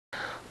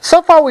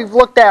So far we've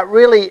looked at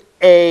really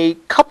a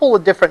couple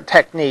of different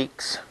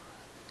techniques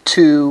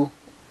to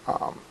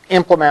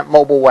implement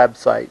mobile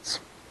websites.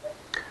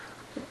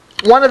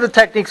 One of the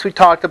techniques we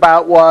talked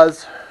about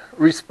was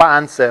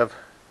responsive,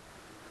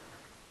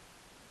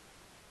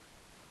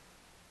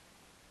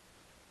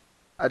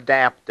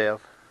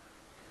 adaptive.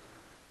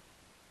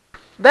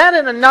 That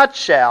in a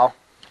nutshell,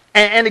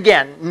 and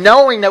again,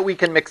 knowing that we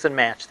can mix and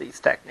match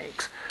these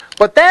techniques,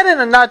 but that in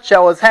a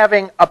nutshell is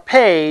having a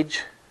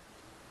page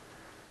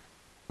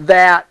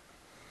that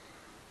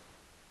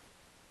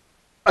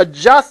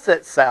adjusts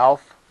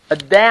itself,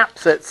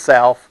 adapts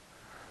itself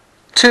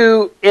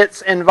to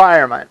its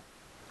environment.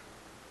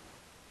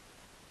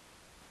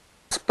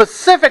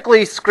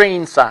 Specifically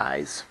screen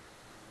size.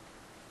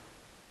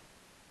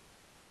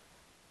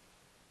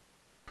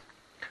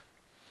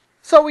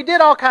 So we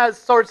did all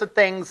sorts of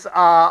things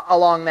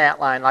along that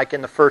line, like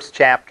in the first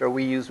chapter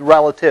we used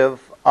relative,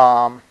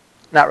 not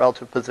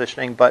relative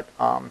positioning, but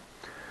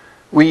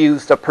we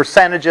used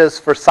percentages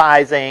for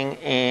sizing,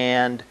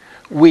 and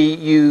we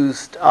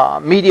used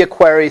media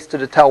queries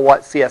to tell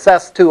what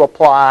CSS to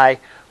apply.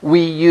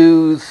 We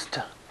used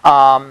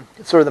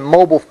sort of the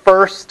mobile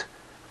first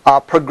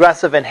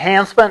progressive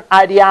enhancement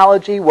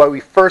ideology, where we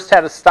first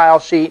had a style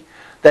sheet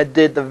that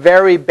did the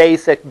very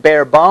basic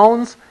bare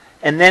bones,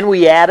 and then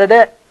we added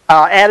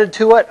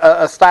to it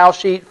a style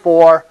sheet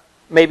for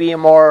maybe a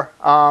more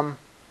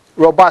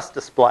robust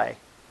display,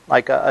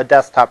 like a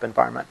desktop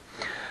environment.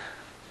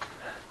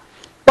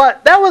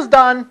 But that was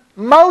done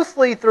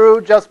mostly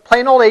through just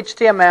plain old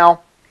HTML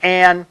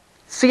and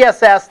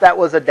CSS that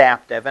was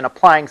adaptive and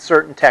applying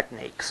certain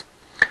techniques.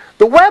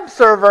 The web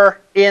server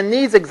in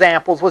these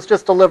examples was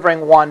just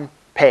delivering one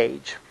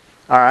page.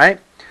 All right.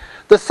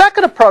 The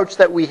second approach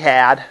that we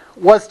had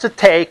was to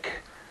take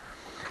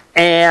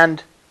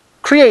and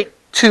create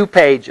two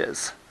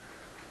pages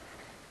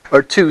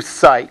or two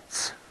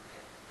sites.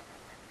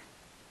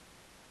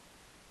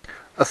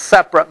 A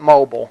separate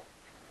mobile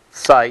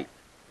site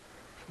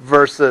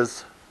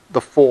versus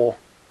the full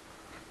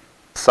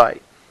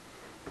site.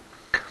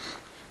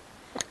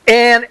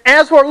 And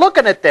as we're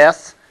looking at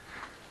this,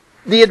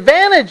 the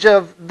advantage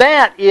of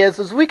that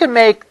is we can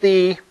make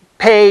the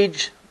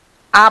page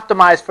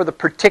optimized for the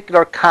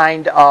particular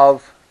kind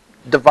of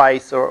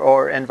device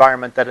or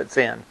environment that it's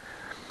in.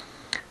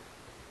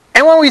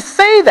 And when we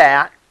say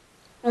that,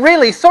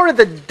 really sort of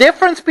the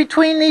difference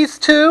between these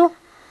two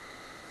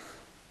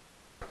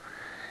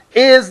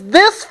is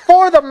this,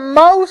 for the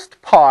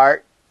most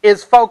part,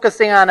 is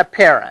focusing on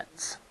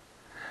appearance.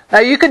 Now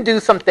you can do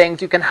some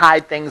things, you can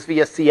hide things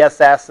via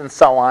CSS and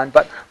so on,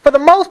 but for the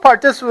most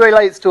part this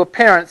relates to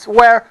appearance,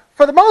 where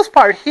for the most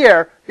part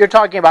here you're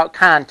talking about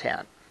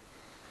content.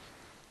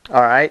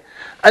 All right.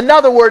 In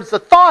other words, the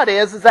thought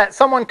is that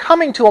someone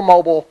coming to a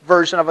mobile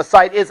version of a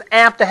site is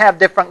apt to have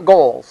different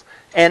goals,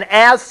 and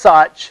as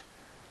such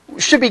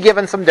should be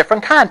given some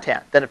different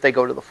content than if they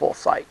go to the full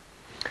site.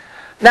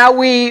 Now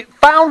we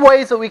found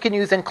ways that we can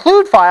use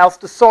include files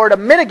to sort of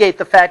mitigate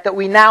the fact that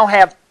we now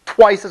have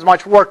twice as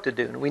much work to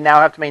do. We now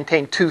have to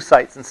maintain two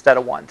sites instead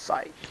of one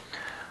site.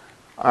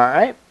 All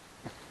right.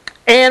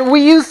 And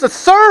we use the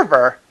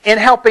server in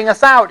helping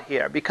us out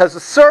here, because the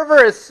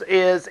server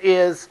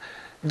is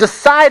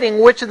deciding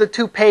which of the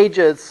two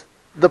pages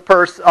the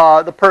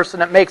person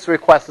that makes the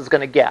request is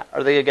going to get.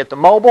 Are they going to get the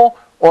mobile,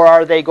 or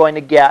are they going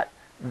to get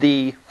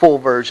the full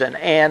version?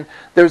 And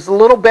there's a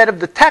little bit of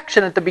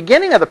detection at the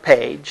beginning of the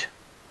page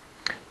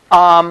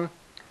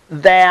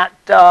that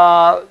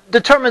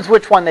determines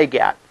which one they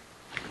get.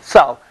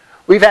 So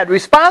we've had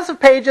responsive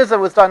pages that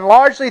was done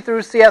largely through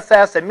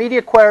CSS and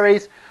media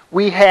queries.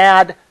 We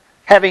had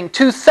having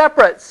two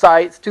separate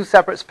sites, two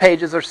separate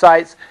pages or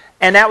sites,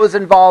 and that was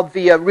involved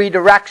via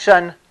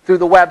redirection through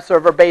the web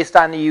server based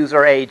on the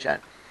user agent.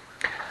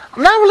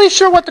 I'm not really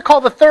sure what to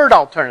call the third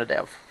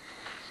alternative.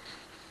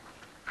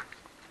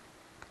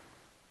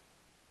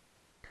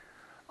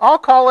 I'll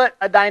call it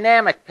a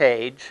dynamic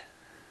page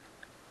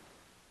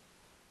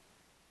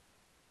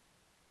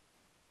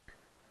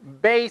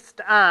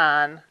based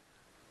on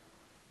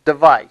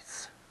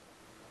device.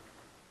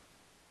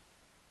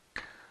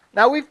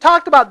 Now we've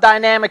talked about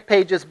dynamic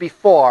pages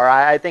before.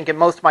 I think in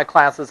most of my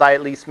classes I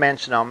at least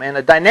mention them. And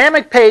a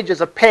dynamic page is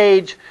a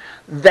page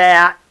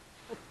that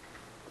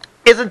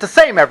isn't the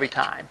same every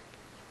time.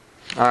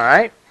 All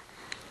right?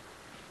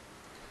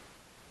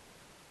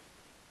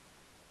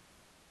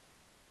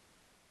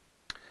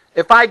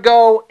 If I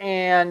go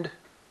and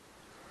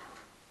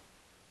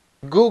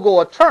Google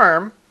a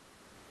term,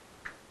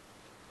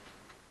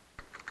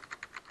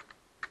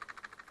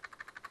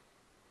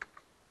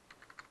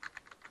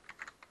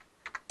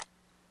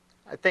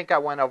 I think I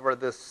went over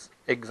this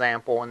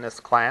example in this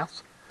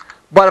class.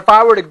 But if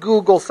I were to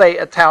Google, say,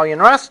 Italian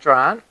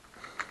restaurant,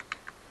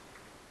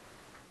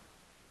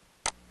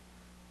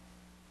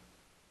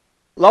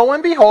 lo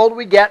and behold,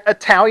 we get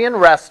Italian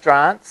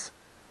restaurants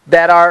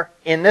that are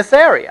in this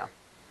area.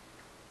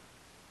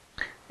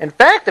 In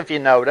fact, if you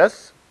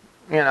notice,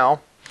 the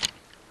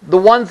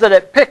ones that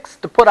it picks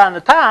to put on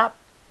the top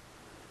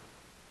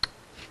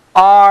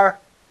are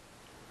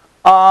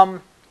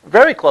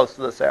very close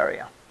to this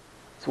area.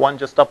 There's one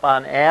just up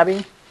on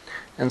Abbey,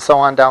 and so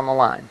on down the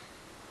line.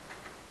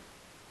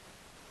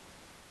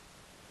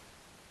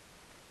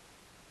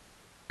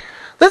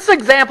 This is an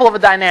example of a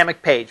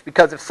dynamic page,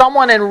 because if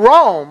someone in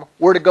Rome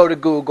were to go to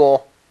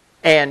Google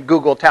and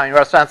Google Italian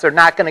restaurants, they're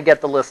not going to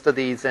get the list of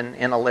these in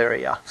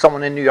Elyria.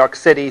 Someone in New York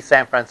City,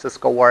 San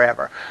Francisco,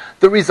 wherever.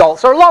 The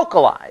results are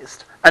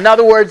localized. In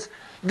other words,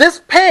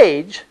 this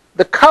page,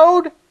 the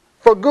code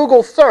for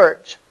Google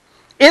search,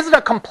 isn't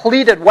a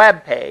completed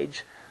web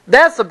page.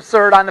 That's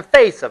absurd on the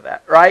face of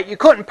it, right? You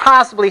couldn't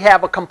possibly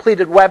have a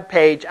completed web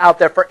page out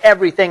there for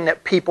everything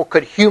that people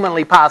could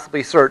humanly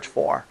possibly search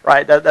for,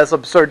 right? That's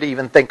absurd to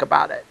even think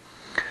about it.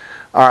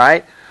 All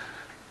right?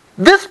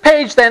 This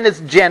page then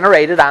is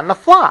generated on the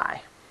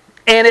fly.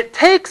 And it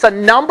takes a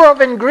number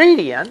of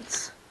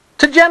ingredients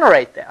to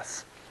generate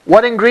this.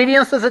 What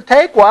ingredients does it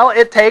take? Well,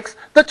 it takes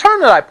the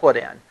term that I put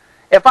in.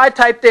 If I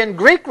typed in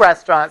Greek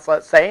restaurants,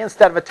 let's say,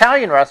 instead of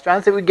Italian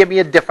restaurants, it would give me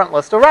a different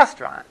list of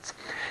restaurants.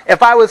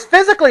 If I was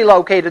physically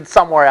located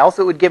somewhere else,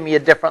 it would give me a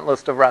different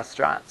list of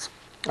restaurants.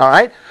 All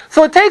right?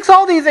 So it takes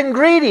all these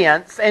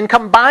ingredients and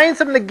combines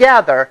them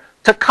together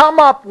to come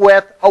up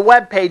with a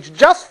web page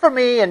just for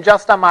me and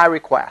just on my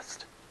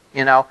request.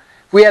 You know,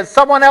 if we had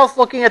someone else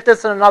looking at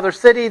this in another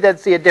city, they'd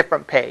see a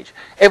different page.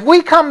 If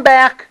we come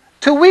back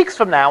 2 weeks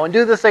from now and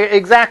do this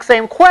exact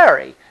same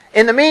query,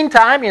 in the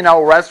meantime, you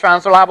know,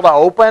 restaurants are liable to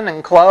open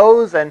and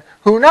close, and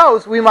who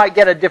knows, we might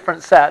get a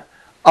different set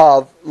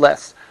of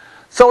lists.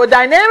 So a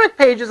dynamic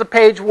page is a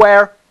page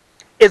where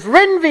it's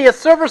written via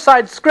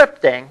server-side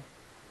scripting,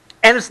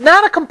 and it's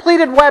not a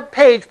completed web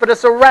page, but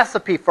it's a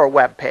recipe for a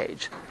web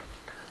page.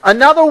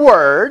 In other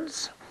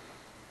words,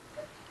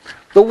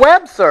 the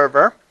web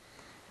server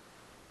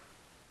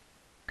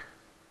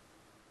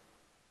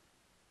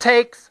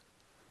takes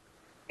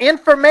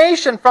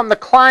information from the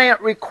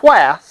client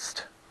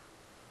request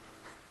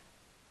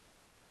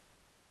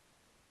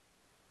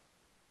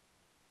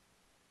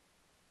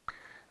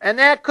and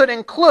that could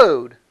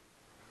include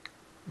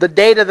the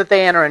data that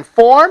they enter in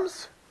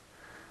forms.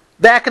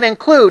 That can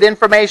include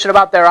information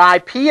about their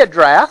IP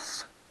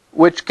address,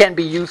 which can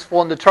be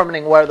useful in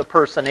determining where the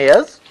person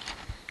is.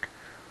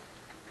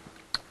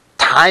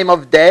 Time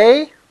of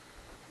day.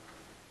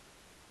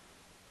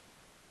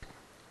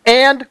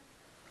 And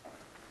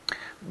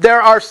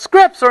there are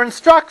scripts or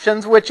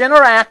instructions which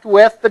interact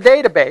with the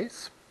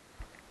database.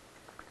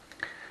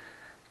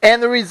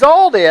 And the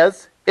result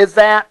is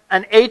that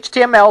an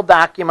HTML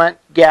document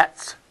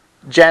gets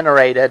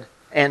generated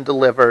and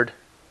delivered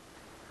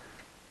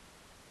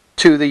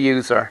to the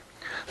user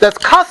that's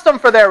custom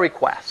for their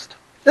request.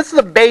 This is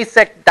a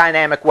basic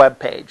dynamic web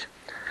page.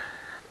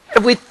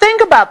 If we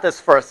think about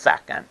this for a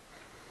second,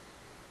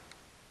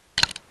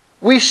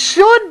 we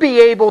should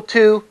be able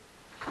to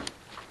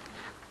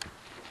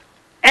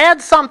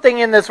add something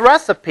in this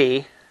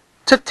recipe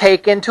to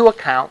take into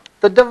account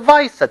the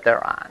device that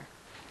they're on.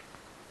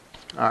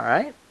 All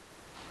right?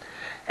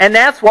 And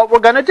that's what we're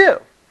going to do.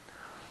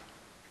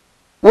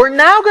 We're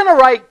now going to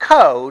write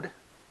code,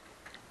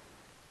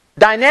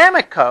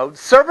 dynamic code,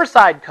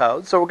 server-side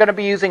code, so we're going to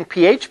be using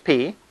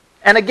PHP.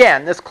 And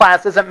again, this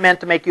class isn't meant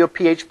to make you a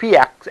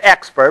PHP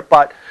expert,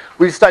 but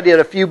we've studied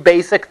a few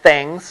basic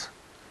things,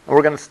 and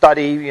we're going to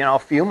study, a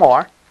few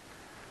more.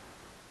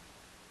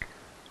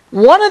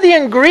 One of the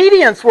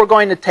ingredients we're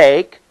going to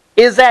take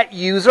is that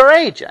user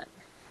agent.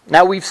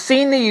 Now, we've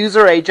seen the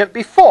user agent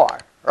before,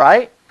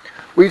 right?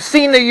 We've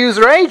seen the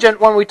user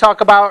agent when we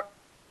talk about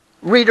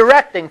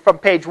redirecting from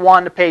page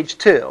 1 to page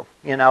 2.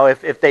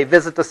 If they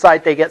visit the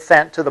site, they get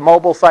sent to the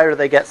mobile site or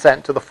they get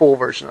sent to the full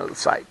version of the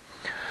site.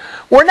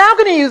 We're now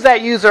going to use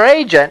that user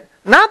agent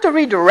not to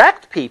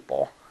redirect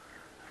people,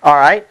 all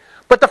right,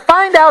 but to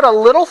find out a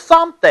little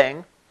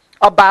something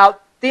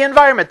about the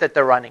environment that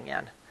they're running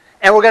in.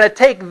 And we're going to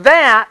take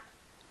that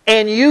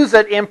and use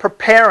it in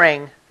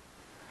preparing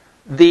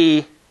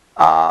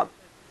or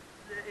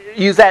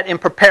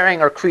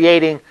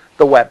creating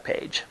the web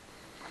page.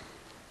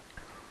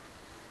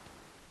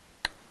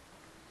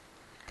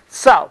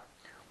 So,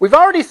 we've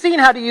already seen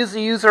how to use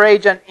the user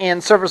agent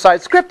in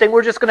server-side scripting.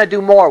 We're just going to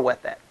do more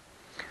with it.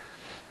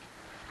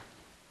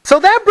 So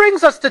that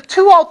brings us to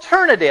two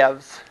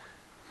alternatives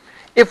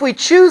if we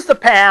choose the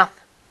path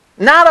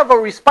not of a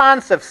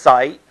responsive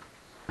site,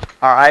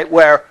 all right,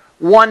 where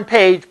one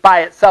page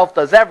by itself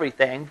does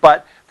everything,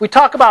 but if we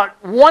talk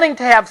about wanting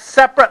to have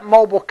separate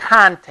mobile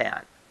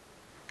content,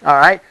 all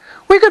right,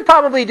 we could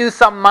probably do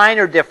some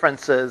minor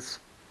differences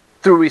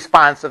through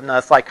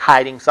responsiveness, like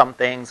hiding some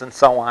things and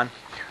so on.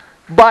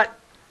 But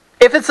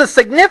if it's a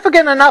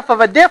significant enough of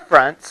a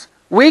difference,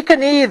 we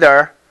can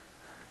either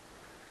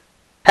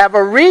have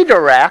a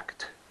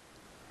redirect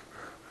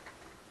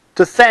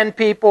to send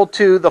people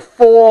to the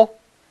full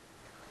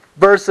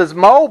versus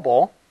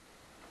mobile,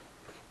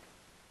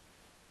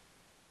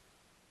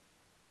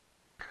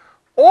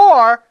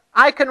 or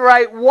I can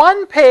write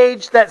one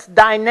page that's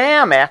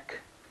dynamic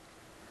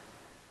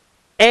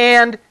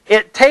and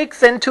it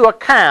takes into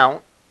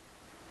account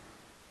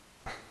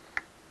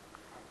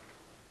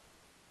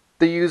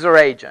the user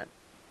agent.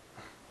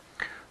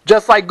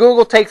 Just like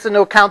Google takes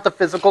into account the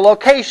physical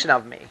location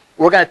of me.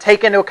 We're going to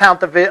take into account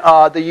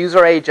the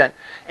user agent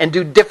and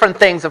do different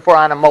things if we're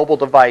on a mobile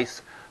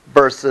device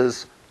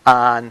versus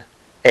on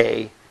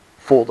a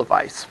full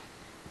device.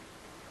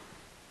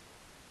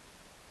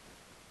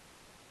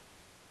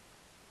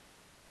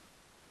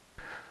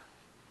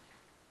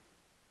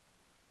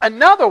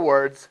 In other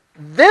words,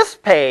 this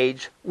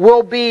page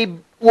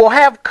will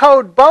have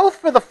code both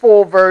for the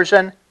full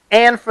version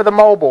and for the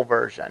mobile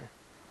version.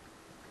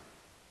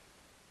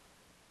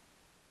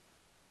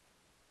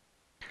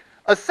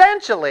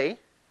 Essentially,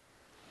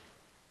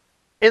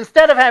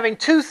 instead of having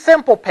two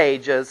simple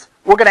pages,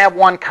 we're going to have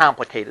one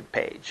complicated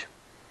page.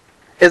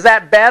 Is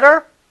that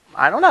better?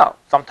 I don't know.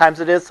 Sometimes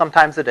it is,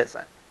 sometimes it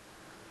isn't.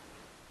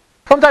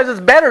 Sometimes it's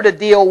better to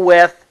deal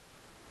with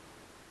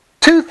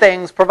two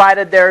things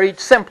provided they're each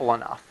simple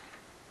enough.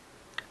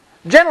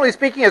 Generally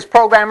speaking, as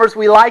programmers,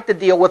 we like to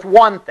deal with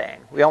one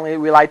thing. We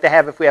like to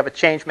have, if we have a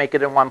change, make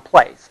it in one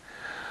place.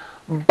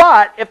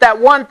 But if that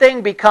one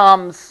thing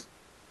becomes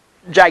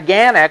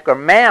gigantic or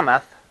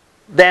mammoth,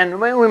 then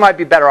we might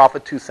be better off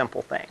with two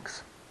simple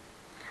things.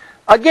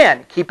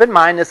 Again, keep in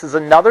mind this is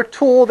another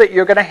tool that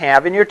you're going to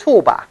have in your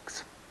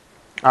toolbox.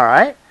 All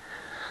right?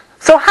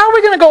 So how are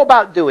we going to go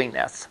about doing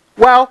this?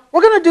 Well,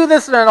 we're going to do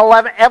this in an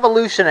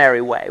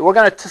evolutionary way. We're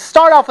going to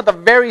start off with a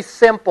very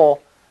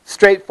simple,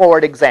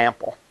 straightforward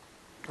example.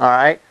 All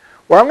right?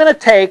 Where I'm going to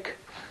take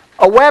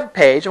a web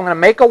page, I'm going to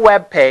make a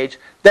web page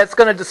that's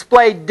going to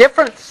display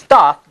different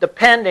stuff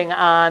depending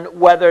on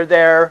whether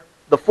they're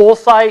the full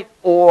site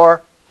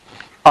or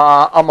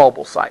a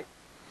mobile site.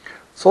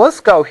 So let's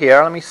go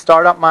here. Let me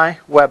start up my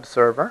web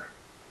server.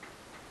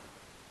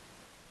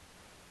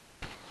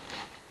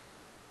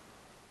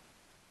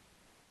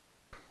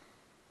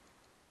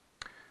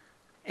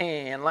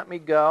 And let me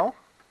go.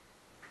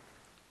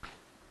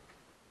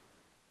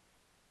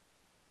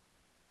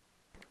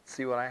 Let's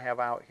see what I have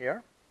out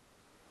here.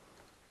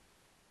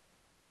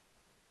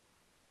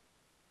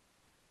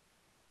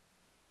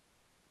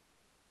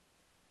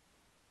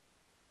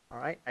 All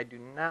right, I do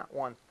not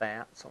want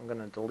that, so I'm going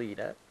to delete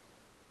it.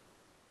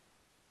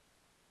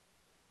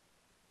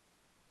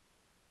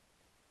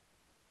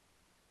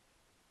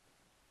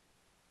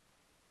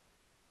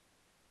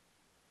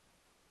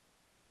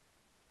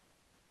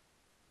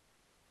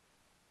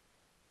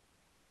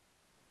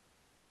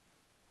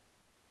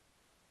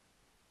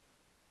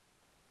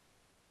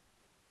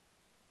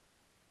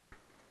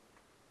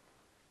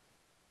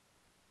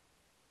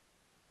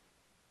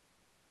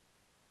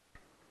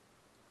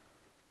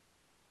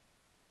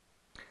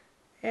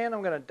 And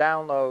I'm going to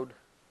download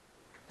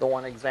the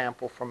one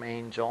example from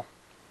Angel.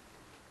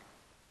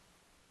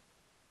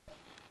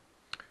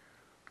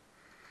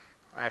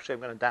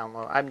 Actually,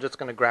 I'm just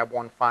going to grab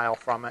one file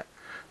from it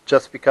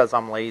just because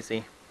I'm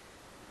lazy.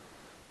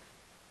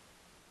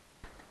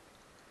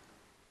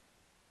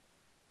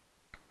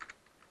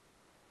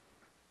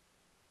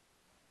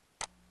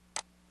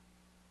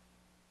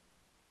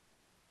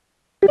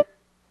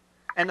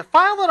 And the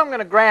file that I'm going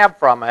to grab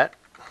from it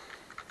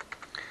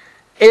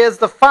is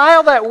the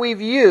file that we've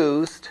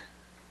used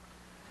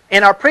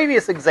in our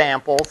previous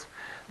examples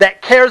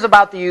that cares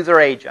about the user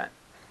agent.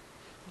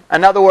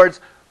 In other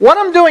words, what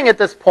I'm doing at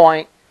this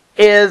point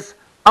is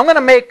I'm going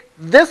to make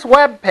this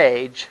web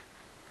page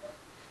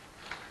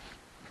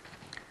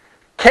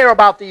care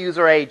about the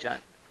user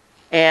agent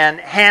and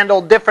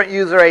handle different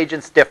user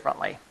agents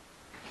differently.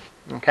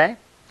 Okay?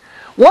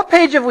 What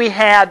page have we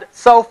had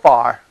so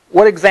far?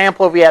 What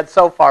example have we had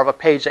so far of a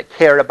page that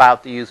cared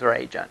about the user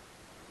agent?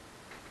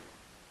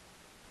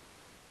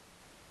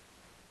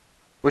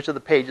 Which of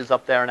the pages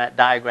up there in that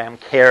diagram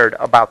cared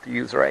about the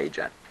user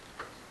agent?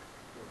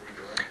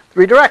 The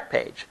redirect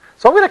page.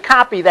 So I'm going to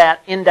copy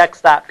that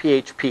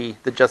index.php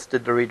that just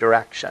did the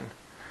redirection.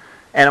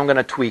 And I'm going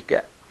to tweak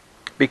it.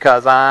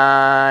 Because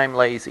I'm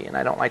lazy and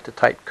I don't like to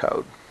type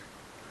code.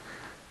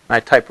 And I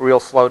type real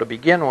slow to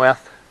begin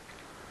with.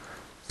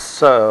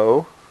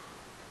 So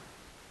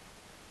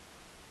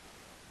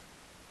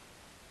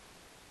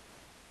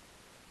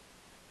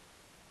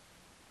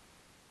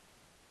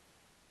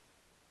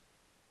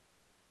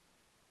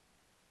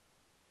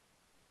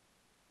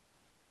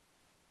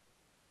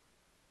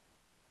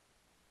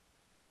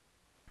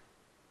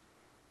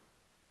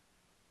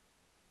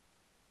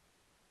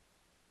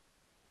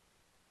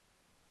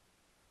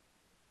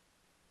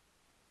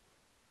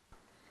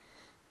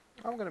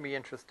what I'm going to be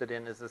interested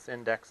in is this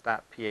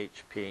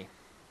index.php.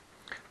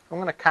 I'm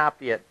going to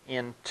copy it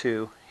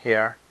into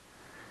here,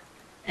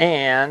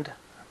 and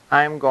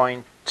I'm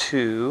going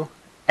to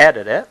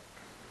edit it.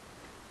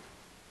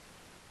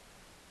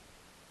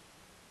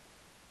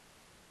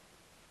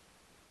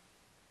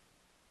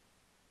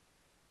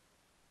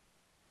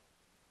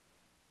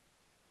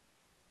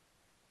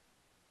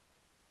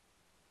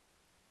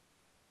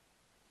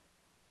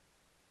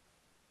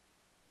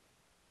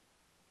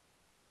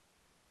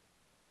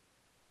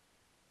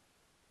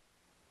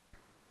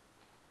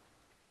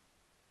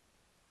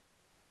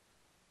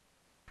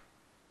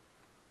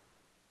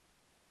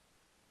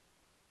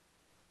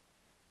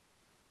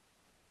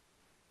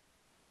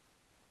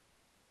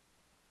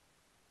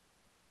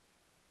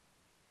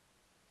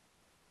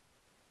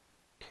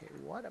 Okay,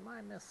 what am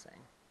I missing?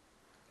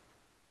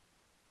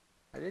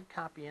 I did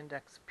copy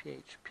index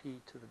PHP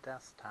to the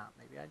desktop.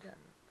 Maybe I didn't.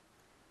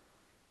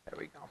 There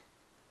we go.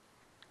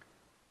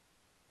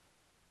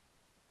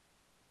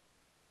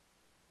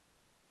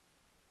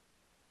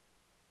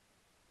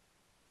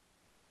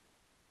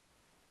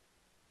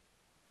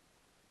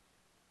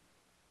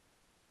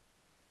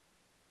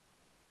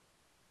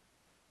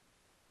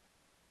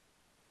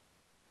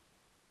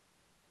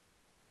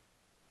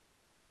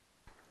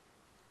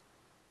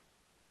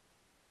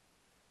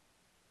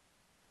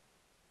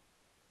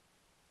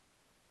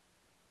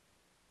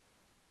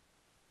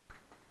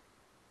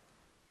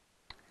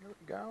 Here we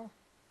go.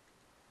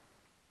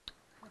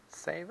 Let's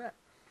save it.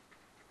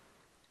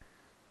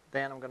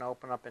 Then I'm going to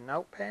open up a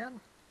notepad.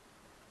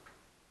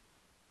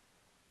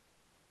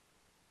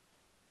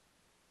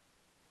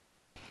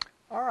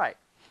 All right.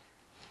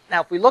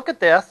 Now, if we look at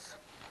this,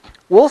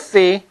 we'll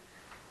see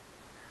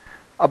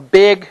a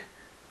big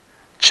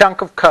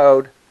chunk of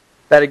code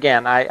that,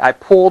 again, I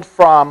pulled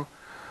from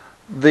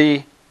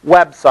the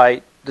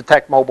website,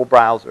 Detect Mobile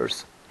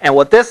Browsers. And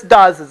what this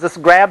does is this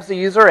grabs the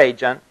user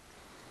agent.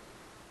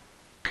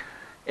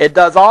 It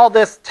does all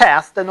this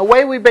test. And the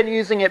way we've been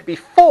using it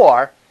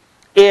before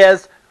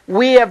is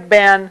we have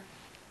been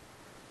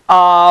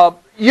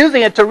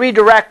using it to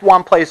redirect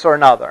one place or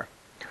another.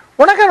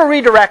 We're not going to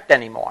redirect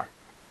anymore.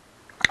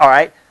 All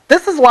right?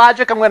 This is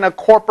logic I'm going to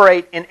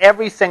incorporate in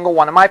every single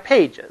one of my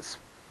pages.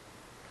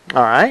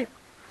 All right?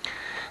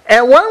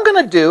 And what I'm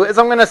going to do is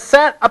I'm going to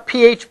set a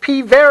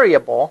PHP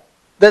variable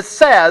that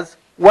says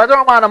whether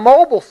I'm on a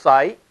mobile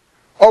site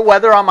or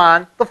whether I'm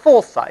on the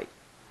full site.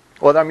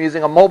 Whether I'm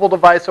using a mobile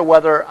device or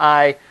whether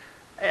I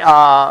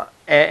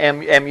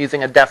am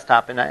using a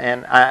desktop and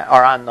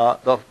are on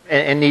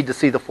and need to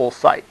see the full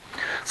site.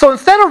 So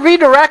instead of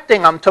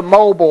redirecting them to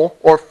mobile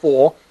or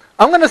full,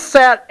 I'm going to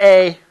set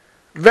a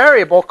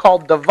variable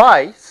called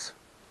device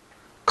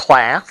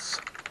class,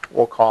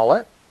 we'll call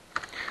it,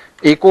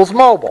 equals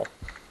mobile.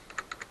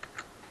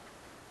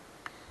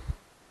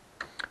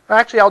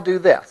 Actually, I'll do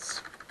this.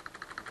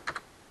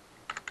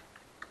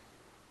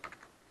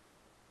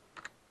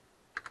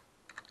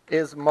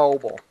 Is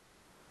mobile.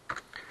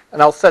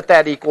 And I'll set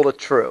that equal to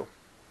true.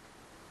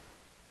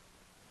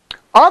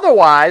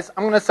 Otherwise,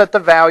 I'm going to set the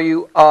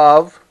value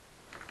of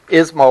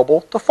is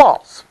mobile to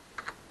false.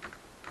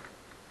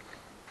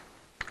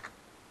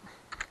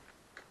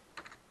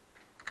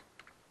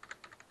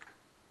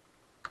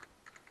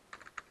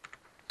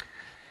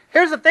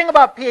 Here's the thing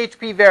about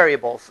PHP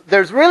variables.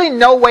 There's really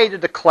no way to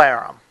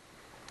declare them.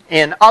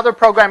 In other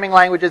programming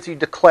languages, you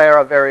declare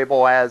a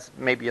variable as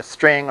maybe a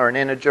string or an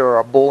integer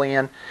or a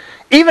boolean.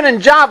 Even in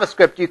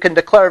JavaScript, you can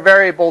declare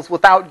variables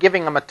without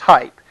giving them a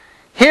type.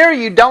 Here,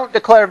 you don't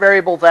declare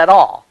variables at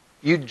all.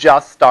 You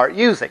just start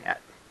using it.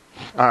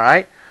 All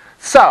right?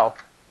 So,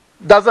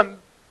 doesn't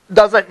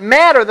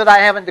matter that I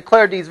haven't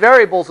declared these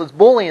variables as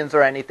booleans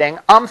or anything.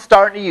 I'm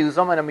starting to use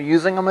them, and I'm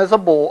using them as a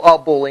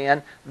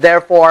boolean.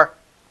 Therefore,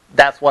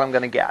 that's what I'm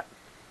going to get.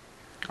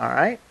 All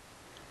right?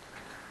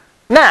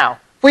 Now,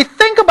 if we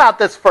think about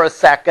this for a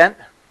second,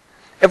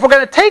 if we're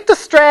going to take the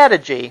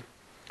strategy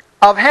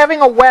of having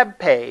a web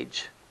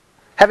page,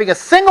 having a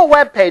single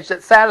web page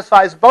that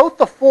satisfies both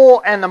the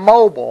full and the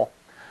mobile,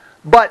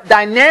 but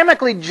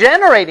dynamically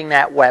generating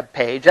that web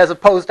page as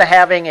opposed to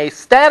having a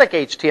static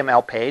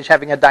HTML page,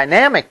 having a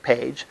dynamic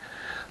page,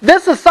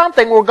 this is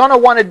something we're going to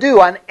want to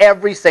do on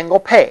every single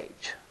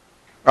page,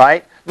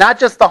 right? Not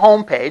just the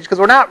home page, because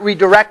we're not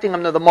redirecting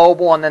them to the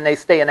mobile and then they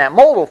stay in that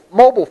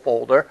mobile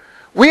folder.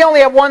 We only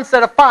have one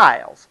set of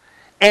files.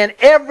 And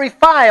every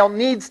file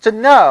needs to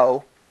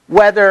know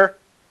whether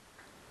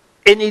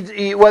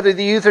the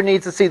user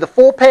needs to see the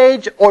full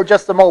page or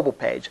just the mobile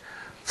page.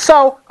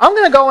 So I'm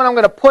going to go and I'm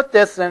going to put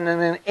this in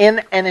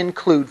an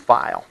include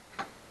file.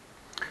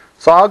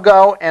 So I'll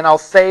go and I'll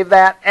save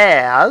that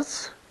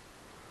as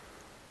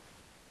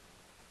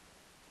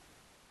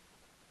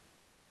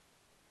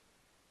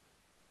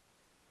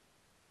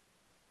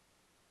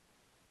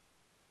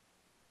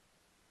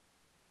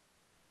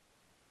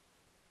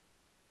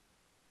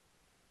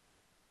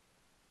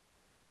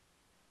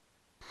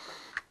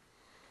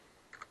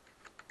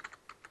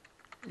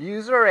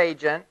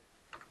useragent.inc.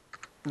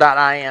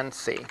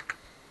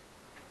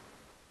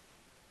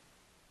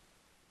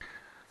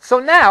 So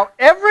now,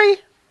 every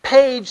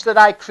page that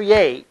I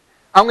create,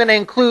 I'm going to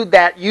include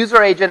that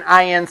useragent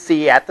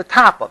inc at the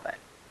top of it.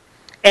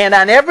 And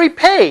on every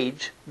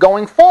page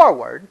going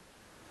forward,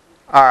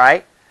 all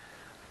right,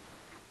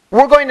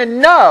 we're going to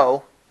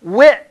know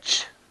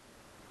which,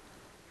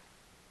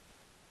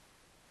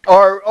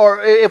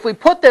 or if we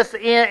put this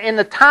in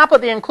the top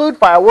of the include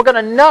file, we're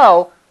going to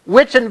know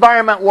which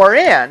environment we're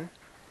in,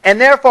 and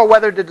therefore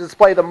whether to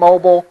display the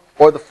mobile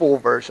or the full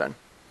version.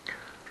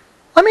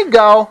 Let me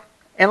go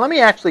and let me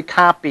actually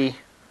copy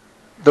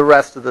the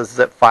rest of the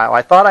zip file.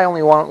 I thought I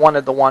only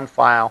wanted the one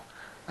file.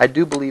 I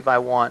do believe I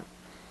want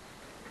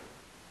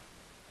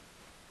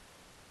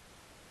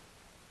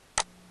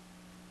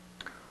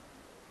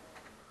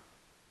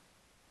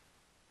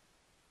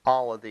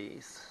all of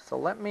these. So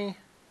let me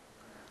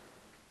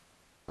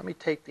Let me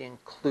take the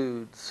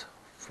includes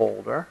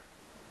folder.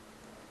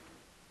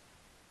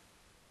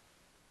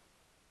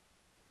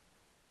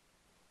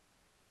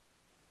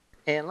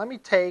 And let me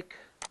take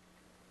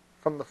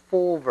from the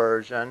full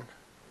version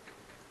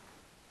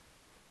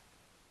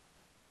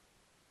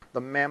the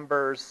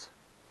members,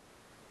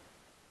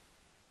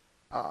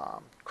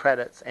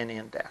 credits, and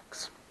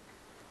index.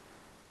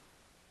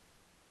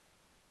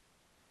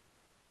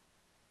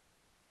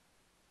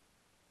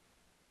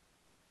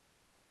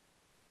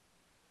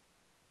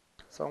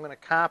 So I'm going to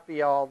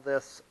copy all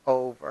this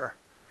over.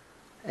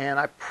 And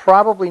I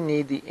probably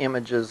need the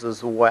images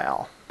as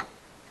well.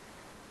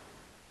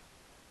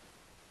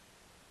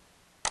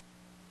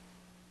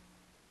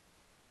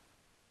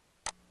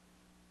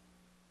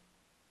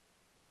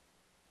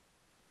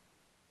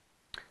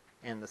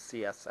 And the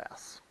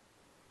CSS.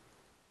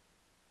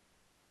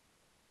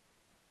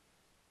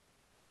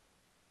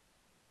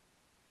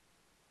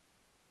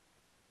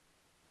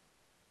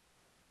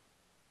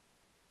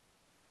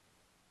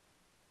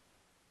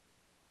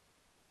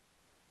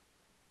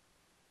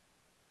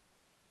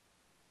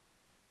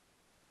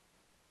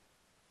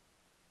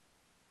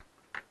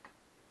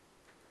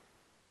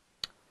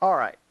 All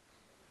right.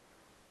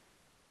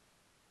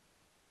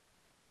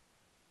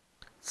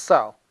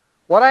 So,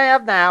 what I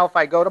have now, if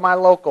I go to my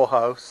local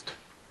host,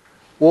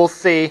 we'll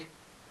see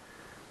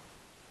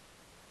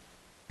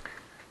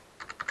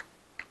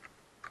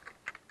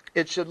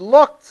it should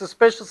look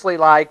suspiciously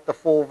like the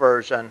full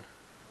version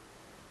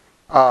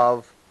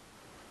of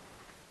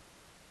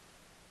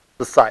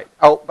the site.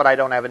 Oh, but I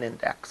don't have an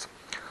index.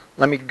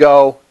 Let me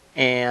go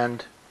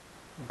and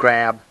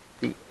grab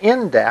the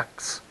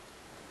index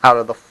out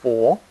of the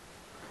full.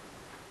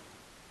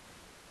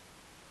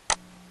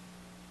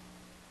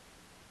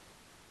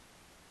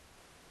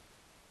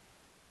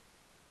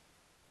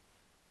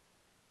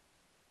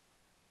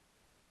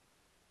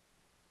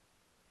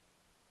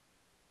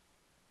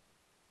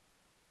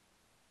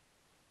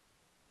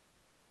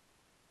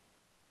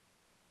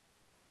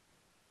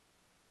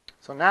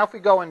 So now if we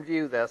go and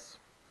view this,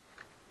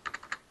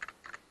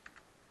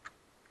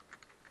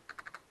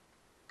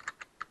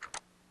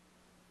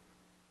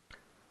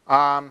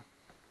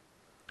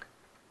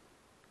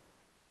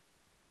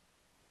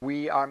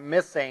 we are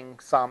missing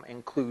some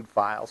include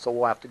files, so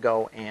we'll have to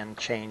go and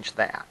change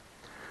that.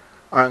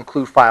 Our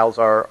include files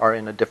are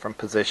in a different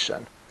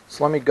position.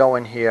 So let me go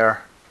in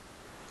here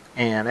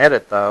and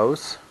edit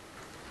those.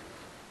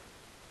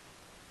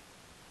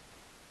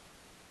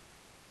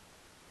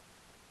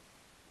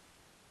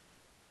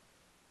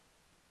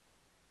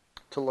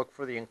 To look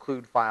for the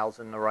include files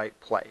in the right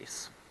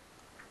place.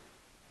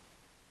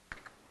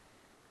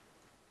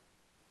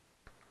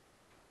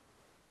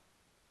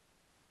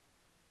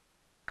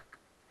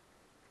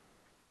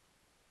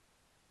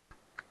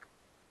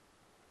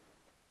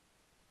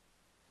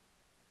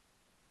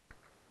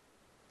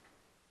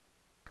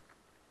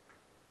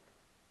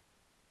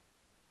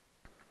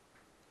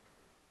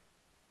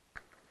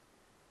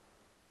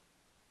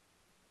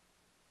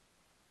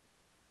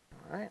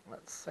 All right,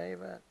 let's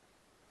save it.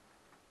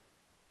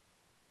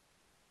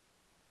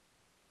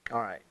 All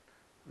right,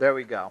 there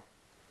we go.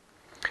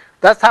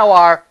 That's how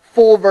our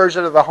full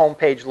version of the home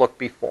page looked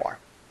before.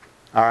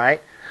 All right.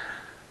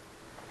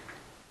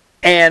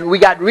 And we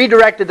got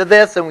redirected to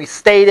this, and we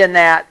stayed in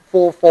that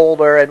full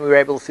folder, and we were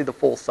able to see the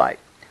full site.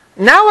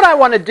 Now what I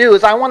want to do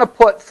is I want to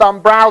put some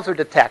browser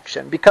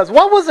detection, because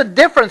what was the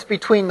difference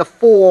between the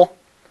full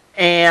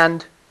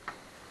and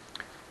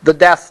the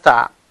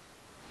desktop?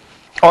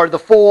 Or the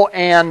full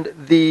and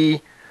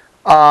the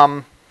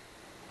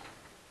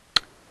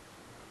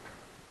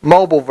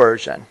mobile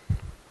version.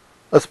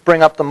 Let's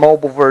bring up the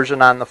mobile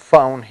version on the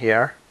phone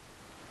here.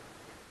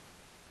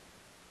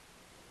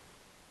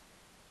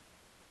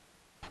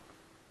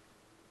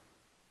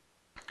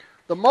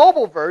 The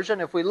mobile version,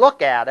 if we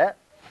look at it,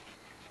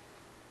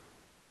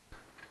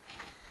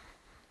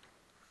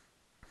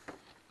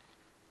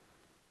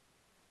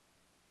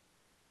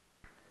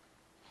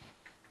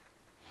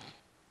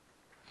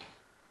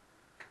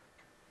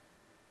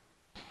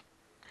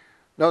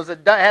 knows it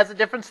has a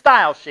different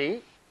style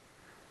sheet.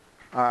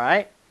 All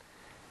right.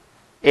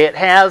 It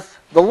has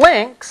the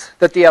links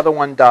that the other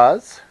one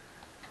does.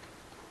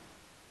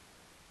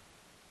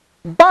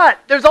 But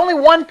there's only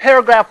one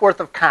paragraph worth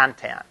of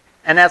content,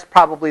 and that's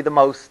probably the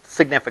most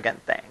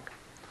significant thing.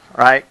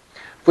 Right?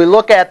 If we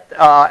look at,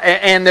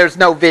 and there's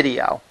no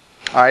video.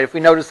 All right. If we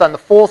notice on the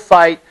full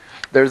site,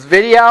 there's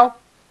video,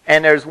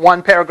 and there's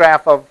one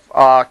paragraph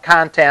of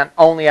content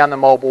only on the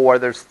mobile, where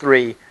there's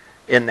 3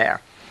 in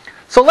there.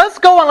 So let's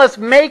go and let's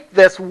make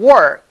this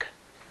work,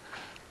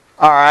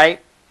 all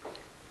right,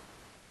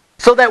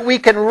 so that we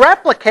can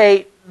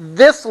replicate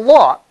this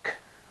look,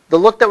 the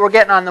look that we're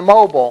getting on the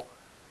mobile,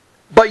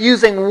 but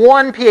using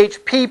one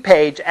PHP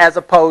page as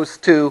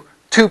opposed to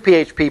 2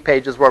 PHP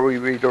pages where we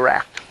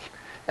redirect.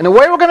 And the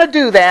way we're going to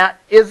do that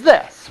is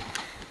this.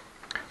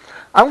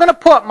 I'm going to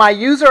put my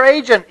user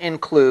agent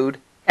include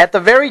at the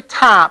very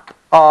top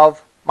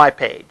of my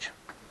page.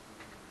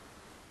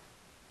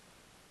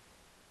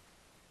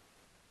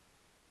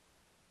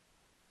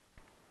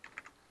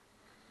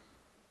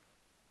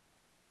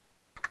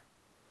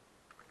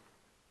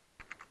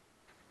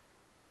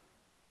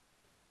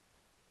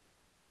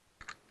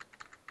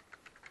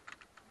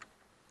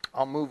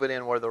 I'll move it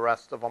in where the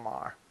rest of them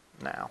are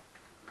now.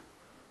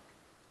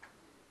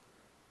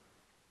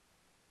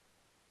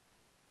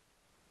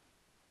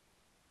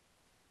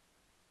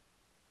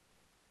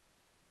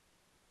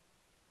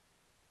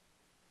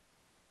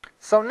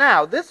 So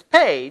now this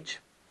page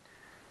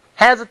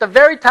has at the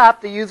very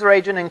top the user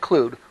agent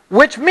include,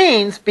 which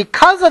means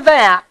because of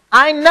that,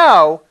 I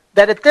know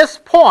that at this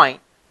point,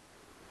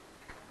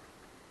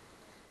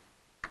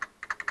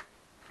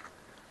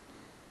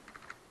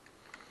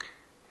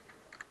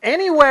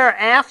 anywhere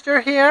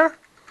after here,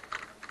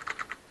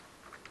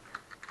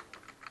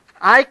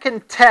 I can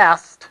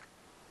test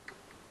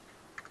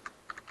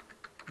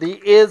the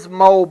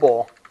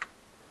isMobile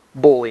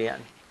Boolean.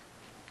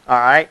 All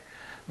right?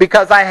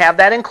 Because I have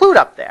that include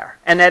up there.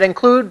 And that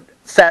include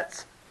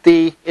sets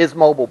the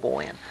isMobile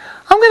Boolean.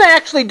 I'm going to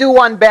actually do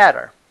one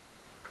better.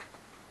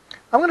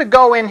 I'm going to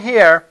go in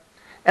here,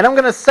 and I'm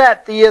going to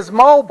set the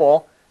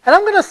isMobile, and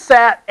I'm going to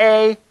set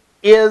a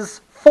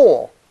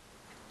isFull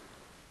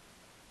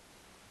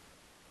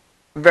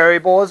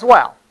variable as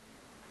well.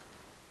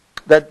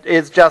 That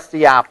is just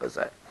the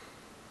opposite.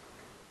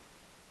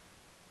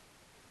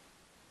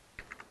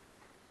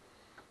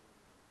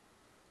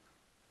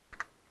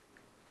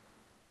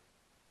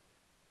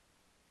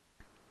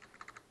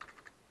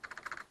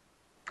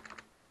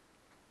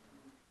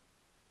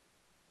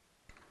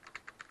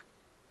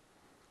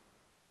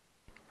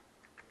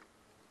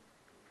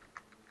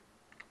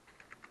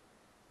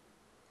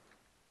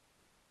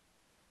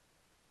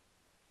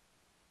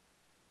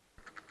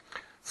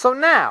 So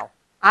now,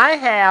 I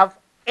have,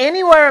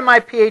 anywhere in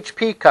my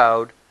PHP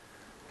code,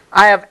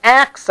 I have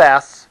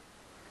access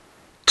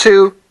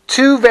to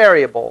two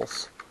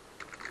variables,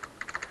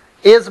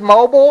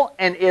 isMobile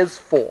and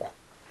isFull.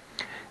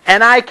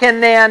 And I can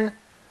then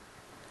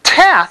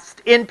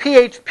test in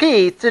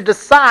PHP to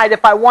decide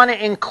if I want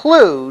to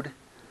include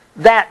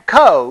that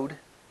code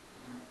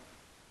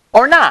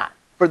or not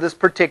for this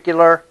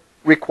particular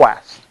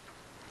request.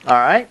 All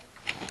right?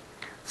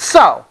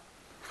 So,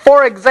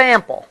 for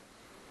example,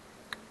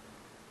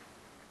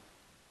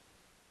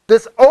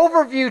 this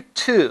overview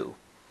 2,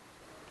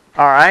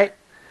 all right,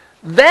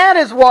 that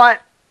is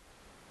what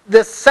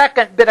this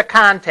second bit of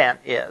content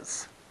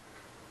is.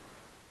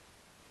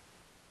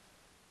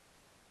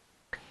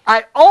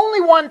 I only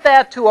want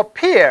that to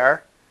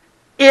appear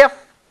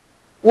if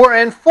we're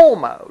in full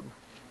mode.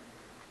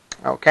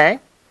 Okay?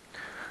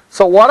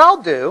 So what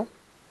I'll do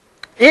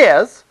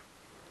is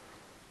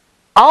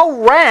I'll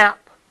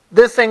wrap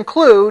this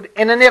include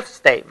in an if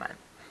statement.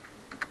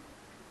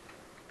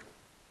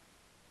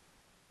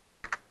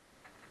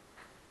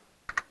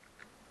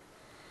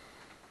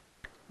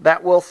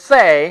 That will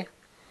say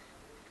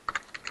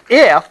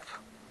if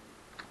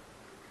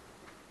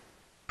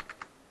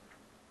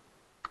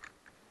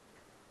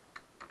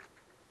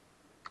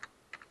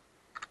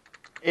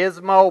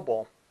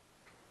isMobile,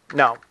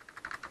 no,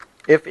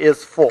 if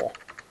isFull,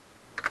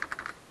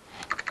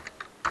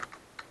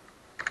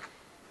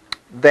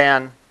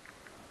 then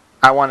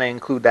I want to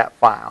include that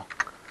file.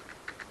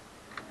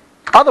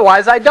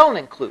 Otherwise, I don't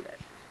include it.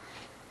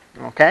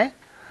 Okay?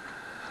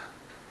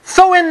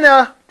 So in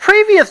the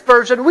previous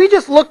version, we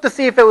just looked to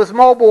see if it was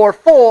mobile or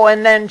full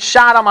and then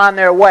shot them on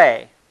their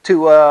way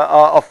to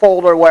a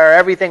folder where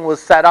everything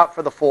was set up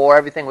for the full or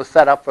everything was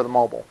set up for the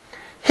mobile.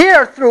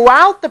 Here,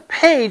 throughout the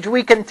page,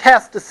 we can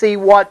test to see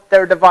what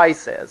their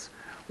device is,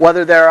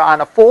 whether they're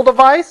on a full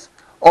device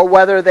or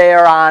whether they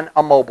are on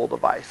a mobile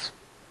device.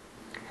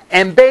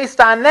 And based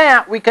on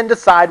that, we can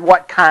decide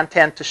what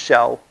content to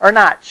show or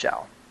not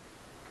show.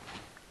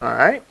 All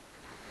right?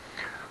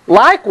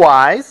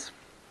 Likewise,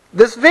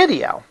 this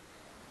video.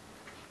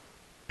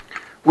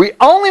 We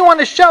only want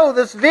to show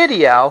this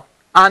video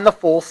on the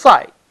full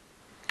site.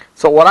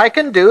 So what I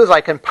can do is I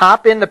can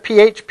pop into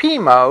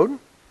PHP mode.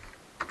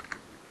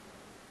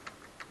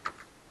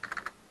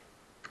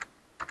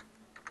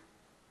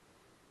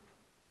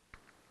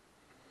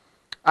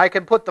 I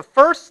can put the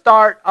first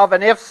start of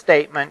an if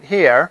statement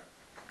here.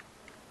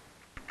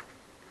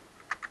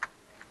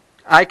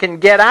 I can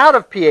get out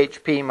of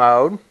PHP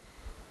mode.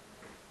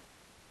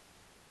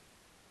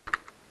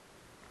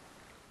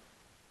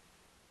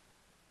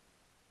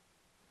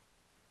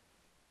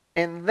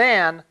 And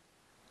then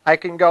I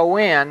can go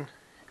in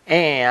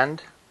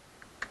and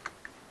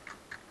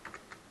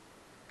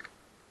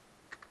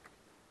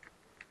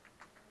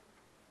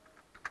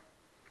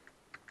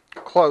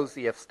close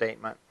the if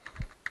statement.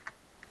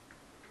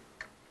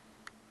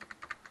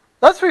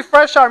 Let's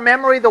refresh our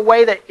memory the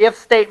way that if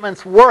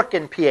statements work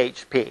in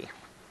PHP.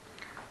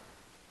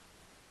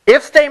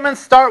 If statements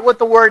start with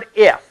the word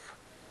if.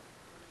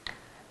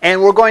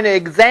 And we're going to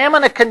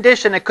examine a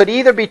condition that could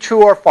either be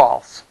true or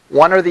false,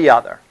 one or the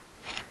other.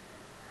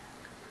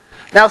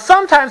 Now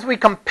sometimes we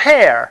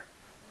compare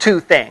two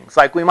things,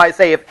 like we might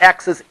say if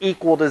x is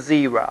equal to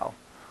 0,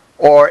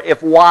 or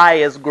if y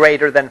is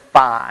greater than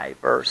 5,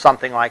 or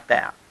something like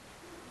that.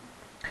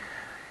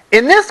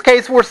 In this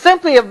case, we're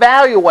simply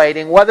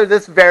evaluating whether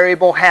this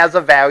variable has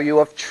a value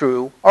of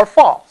true or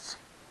false.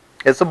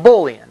 It's a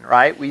Boolean,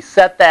 right? We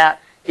set that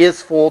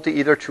isFull to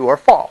either true or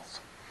false.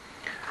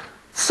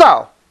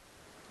 So,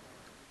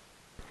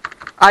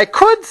 I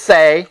could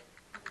say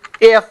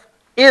if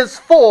is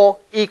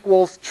full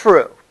equals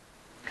true.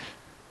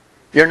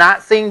 You're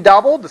not seeing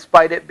double,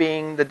 despite it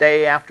being the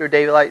day after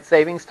daylight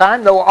savings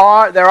time. There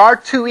are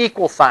two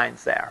equal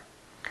signs there.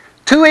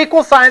 Two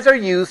equal signs are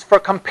used for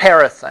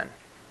comparison.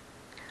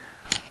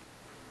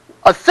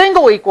 A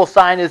single equal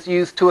sign is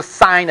used to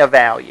assign a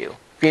value.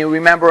 If you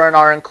remember in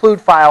our include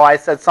file, I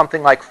said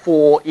something like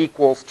full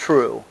equals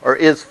true, or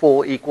is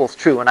full equals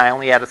true, and I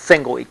only had a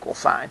single equal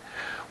sign.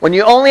 When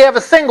you only have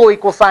a single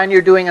equal sign,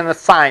 you're doing an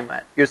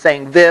assignment. You're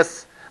saying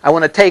this, I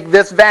want to take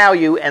this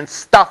value and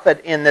stuff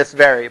it in this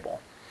variable.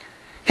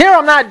 Here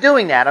I'm not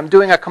doing that. I'm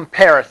doing a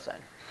comparison.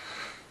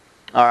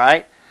 All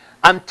right?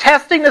 I'm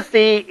testing to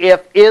see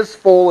if is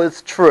full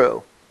is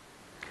true.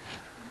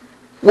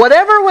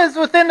 Whatever was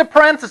within the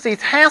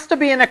parentheses has to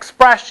be an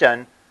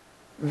expression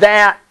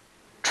that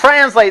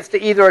translates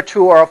to either a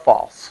true or a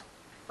false.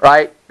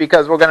 Right?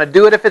 Because we're going to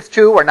do it if it's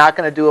true. We're not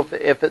going to do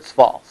it if it's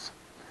false.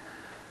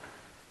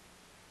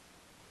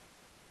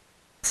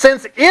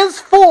 Since is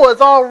full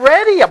is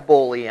already a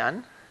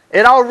Boolean,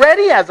 it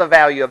already has a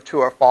value of true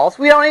or false,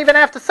 we don't even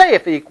have to say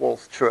if it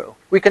equals true.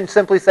 We can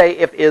simply say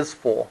if is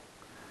full.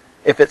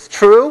 If it's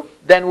true,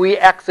 then we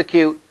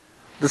execute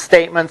the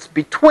statements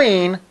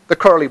between the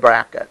curly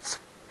brackets.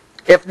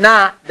 If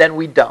not, then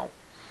we don't.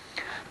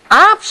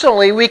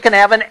 Optionally, we can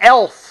have an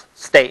else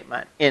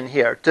statement in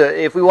here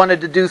if we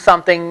wanted to do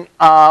something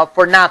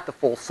for not the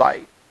full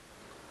site.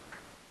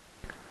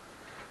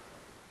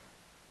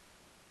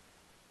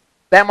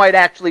 That might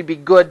actually be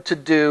good to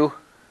do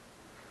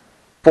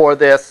for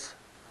this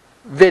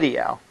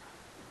video.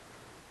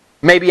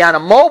 Maybe on a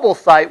mobile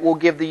site, we'll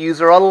give the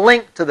user a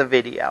link to the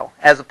video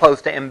as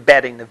opposed to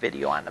embedding the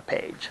video on the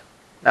page.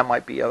 That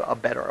might be a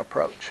better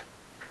approach.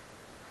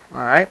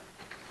 All right.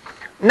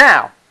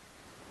 Now,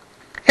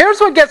 here's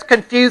what gets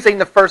confusing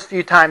the first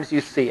few times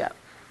you see it.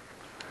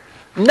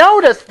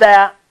 Notice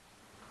that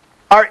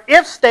our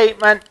if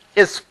statement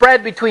is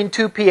spread between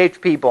two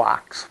PHP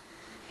blocks.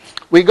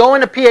 We go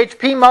into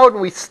PHP mode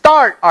and we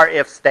start our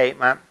if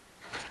statement.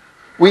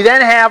 We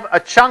then have a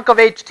chunk of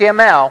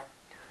HTML,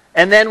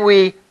 and then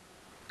we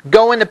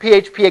go into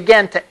PHP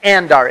again to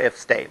end our if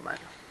statement.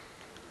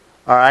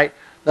 All right?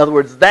 In other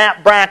words,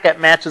 that bracket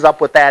matches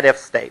up with that if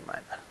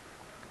statement.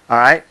 All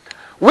right?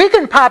 We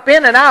can pop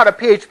in and out of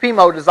PHP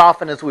mode as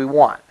often as we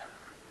want.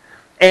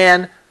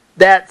 And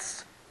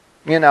that's,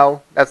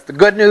 that's the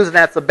good news and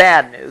that's the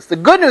bad news. The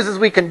good news is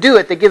we can do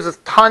it. That gives us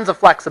tons of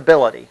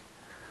flexibility.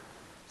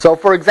 So,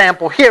 for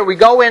example, here we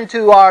go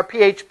into our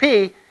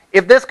PHP.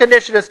 If this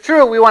condition is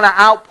true, we want to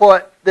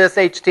output this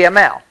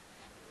HTML.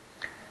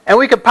 And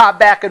we could pop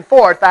back and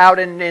forth out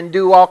and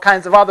do all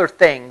kinds of other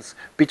things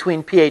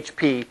between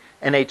PHP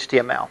and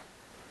HTML.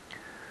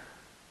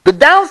 The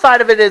downside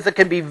of it is it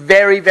can be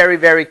very, very,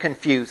 very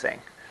confusing.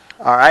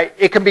 All right?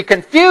 It can be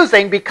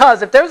confusing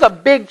because if there's a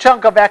big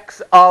chunk of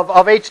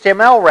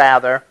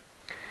HTML,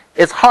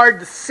 it's hard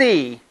to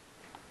see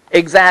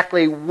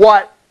exactly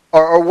what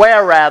or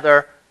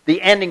where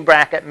the ending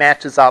bracket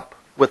matches up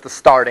with the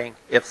starting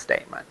if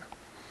statement.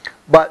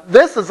 But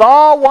this is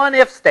all one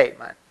if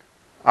statement,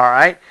 all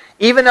right?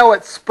 Even though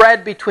it's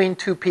spread between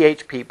two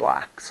PHP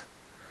blocks.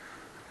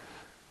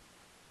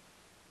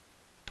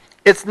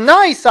 It's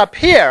nice up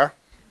here,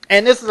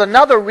 and this is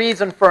another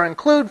reason for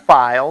include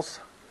files.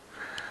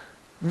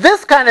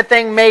 This kind of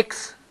thing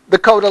makes the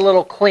code a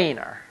little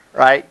cleaner,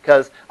 right?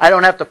 Because I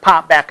don't have to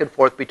pop back and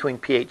forth between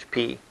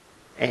PHP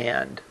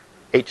and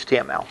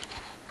HTML.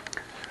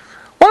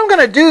 What I'm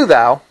going to do,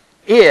 though,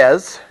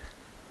 is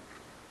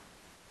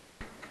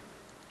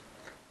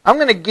I'm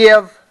going to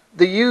give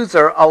the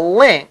user a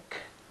link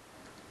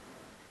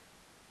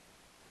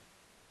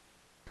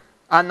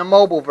on the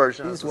mobile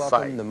version of the site.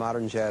 Welcome to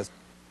Modern Jazz.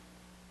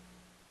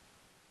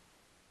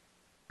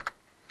 So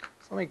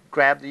let me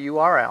grab the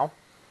URL.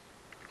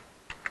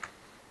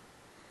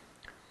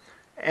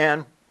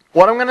 And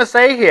what I'm going to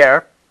say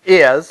here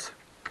is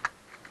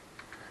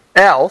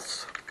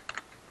else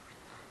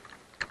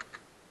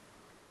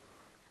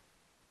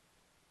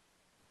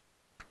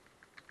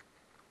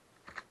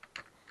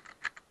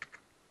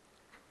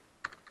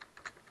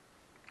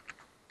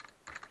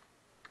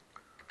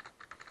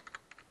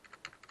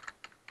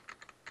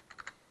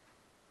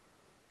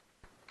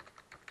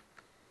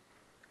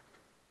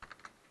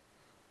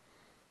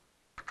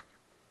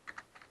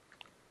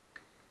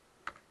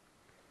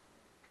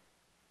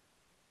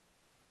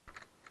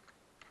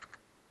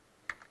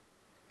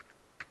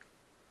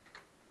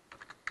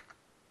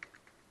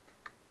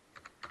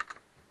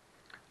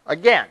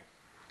again,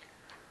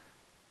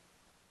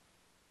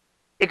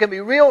 it can be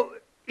real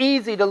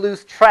easy to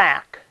lose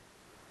track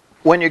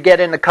when you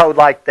get into code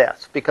like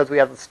this because we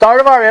have the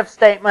start of our if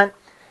statement.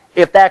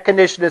 If that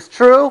condition is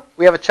true,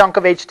 we have a chunk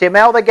of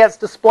HTML that gets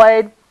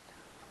displayed.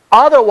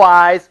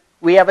 Otherwise,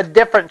 we have a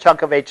different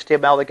chunk of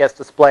HTML that gets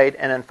displayed,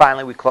 and then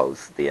finally we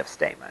close the if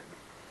statement.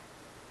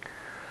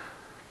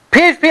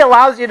 PHP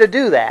allows you to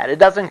do that. It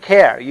doesn't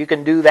care. You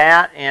can do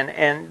that,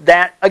 and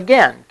that,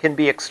 again, can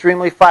be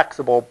extremely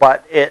flexible,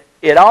 but it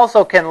it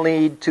also can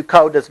lead to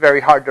code that's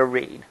very hard to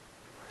read.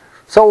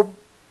 So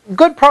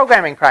good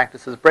programming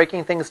practices,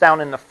 breaking things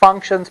down into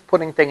functions,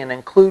 putting things in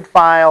include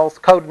files,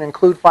 code and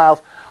include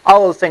files,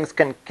 all those things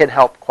can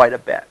help quite a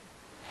bit.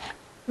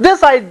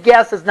 This, I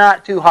guess, is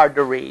not too hard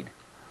to read.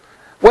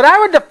 What I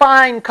would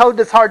define code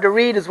that's hard to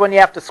read is when you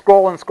have to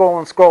scroll and scroll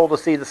and scroll to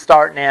see the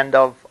start and end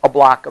of a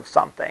block of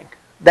something.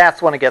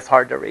 That's when it gets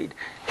hard to read.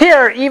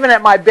 Here, even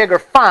at my bigger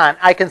font,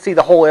 I can see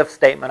the whole if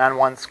statement on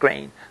one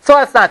screen. So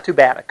that's not too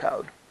bad a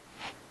code.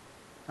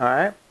 All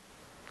right?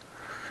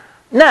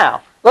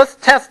 Now, let's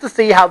test to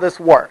see how this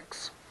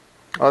works.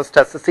 Let's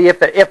test to see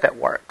if it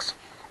works.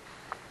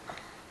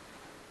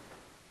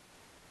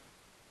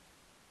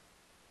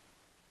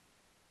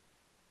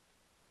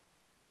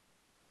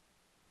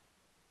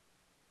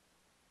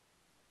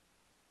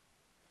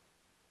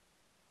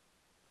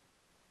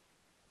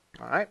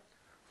 All right.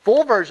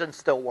 Full version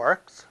still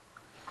works.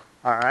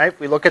 All right.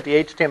 If we look at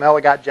the HTML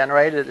that got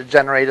generated, it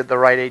generated the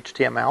right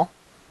HTML.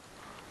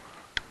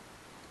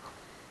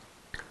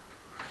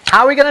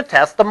 How are we going to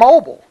test the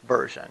mobile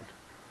version?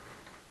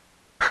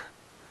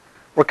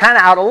 We're kind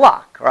of out of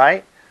luck,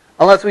 right?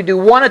 Unless we do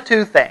one of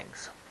two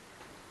things.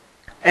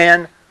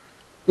 And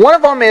one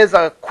of them is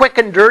a quick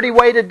and dirty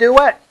way to do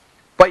it,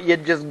 but you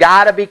just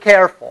got to be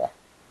careful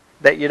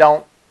that you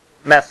don't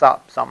mess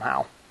up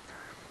somehow.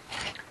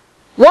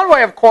 One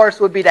way, of course,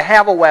 would be to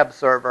have a web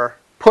server,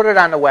 put it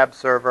on the web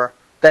server,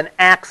 then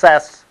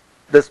access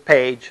this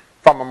page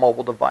from a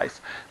mobile device.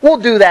 We'll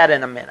do that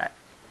in a minute,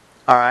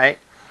 all right,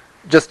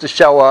 just to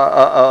show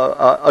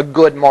a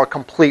good, more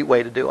complete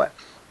way to do it.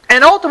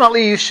 And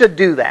ultimately, you should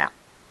do that,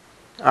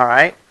 all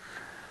right.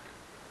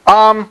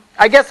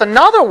 I guess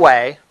another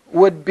way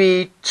would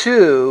be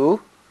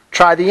to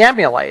try the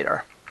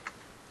emulator.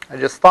 I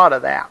just thought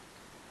of that.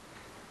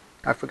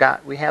 I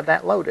forgot we had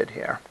that loaded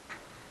here.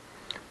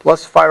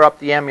 Let's fire up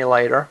the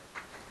emulator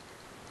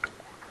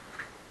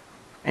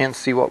and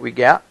see what we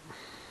get.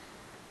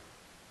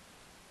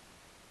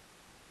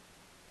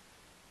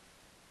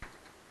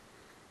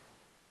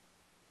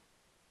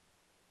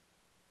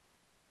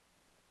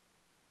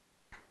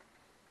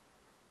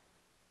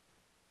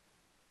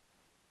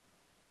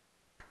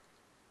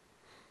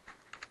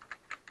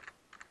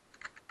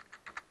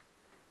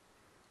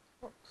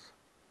 Oops.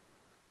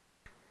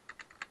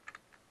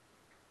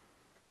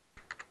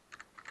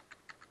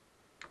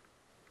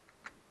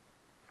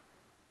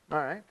 All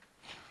right.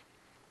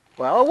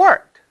 Well, it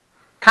worked.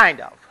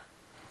 Kind of.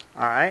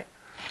 All right.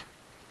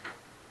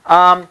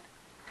 Our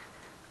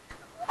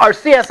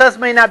CSS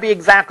may not be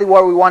exactly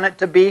where we want it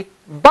to be,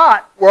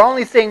 but we're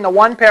only seeing the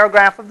one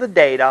paragraph of the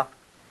data,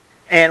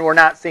 and we're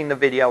not seeing the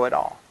video at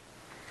all.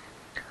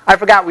 I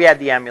forgot we had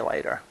the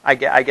emulator. I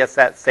guess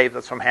that saves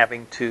us from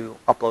having to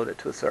upload it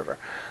to a server.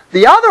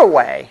 The other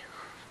way,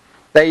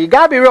 that you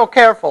got to be real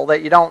careful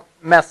that you don't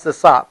mess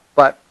this up,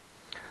 but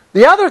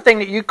the other thing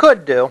that you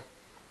could do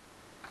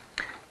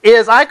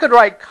is I could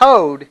write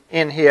code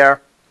in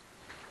here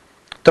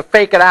to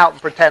fake it out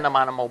and pretend I'm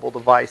on a mobile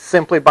device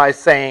simply by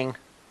saying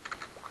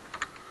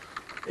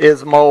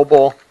is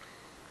mobile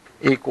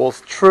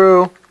equals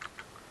true,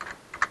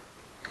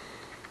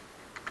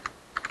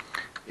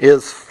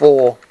 is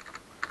full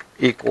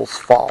equals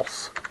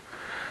false.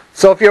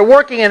 So if you're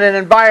working in an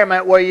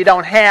environment where you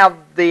don't have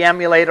the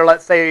emulator,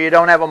 let's say, or you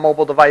don't have a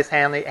mobile device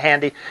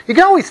handy, you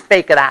can always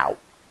fake it out,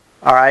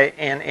 all right,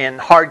 in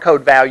hard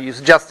code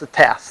values just to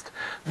test.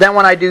 Then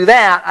when I do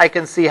that, I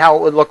can see how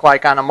it would look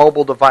like on a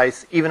mobile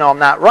device, even though I'm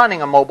not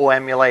running a mobile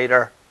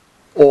emulator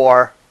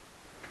or...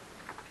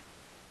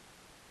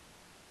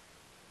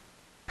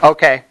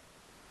 Okay.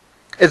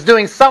 It's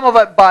doing some of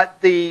it, but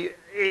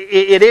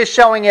it is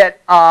showing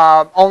it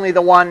only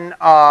the one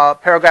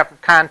paragraph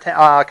of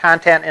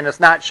content, and it's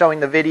not showing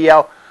the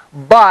video.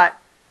 But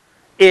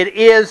it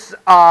is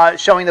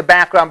showing the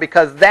background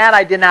because that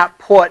I did not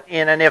put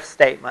in an if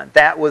statement.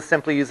 That was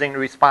simply using the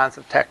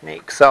responsive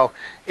technique. So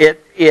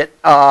it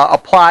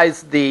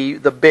applies the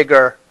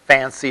bigger,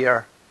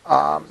 fancier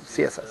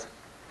CSS.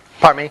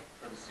 Pardon me?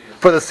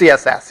 For the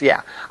CSS,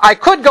 yeah. I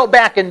could go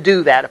back and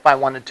do that if I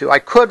wanted to. I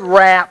could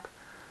wrap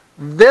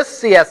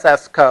this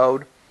CSS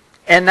code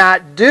and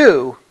not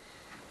do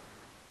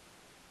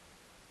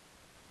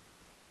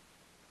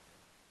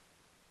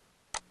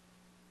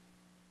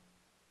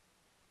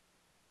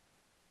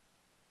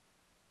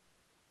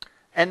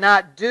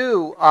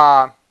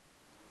a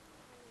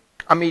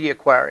media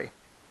query.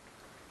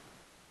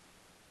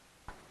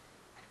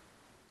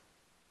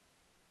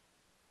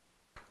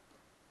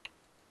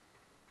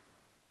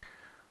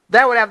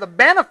 That would have the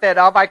benefit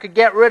of I could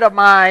get rid of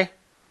my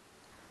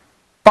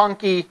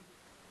funky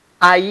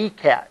IE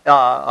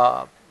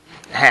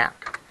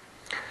hack.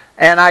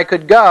 And I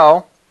could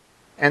go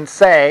and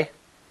say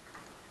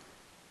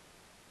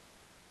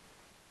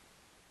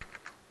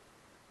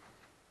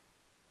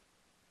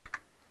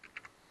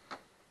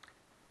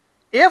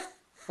if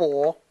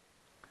full,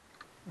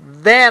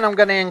 then I'm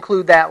going to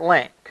include that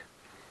link.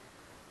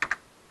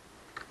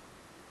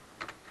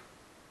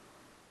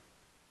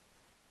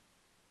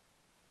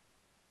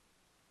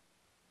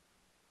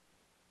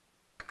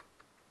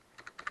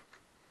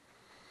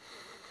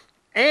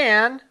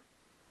 And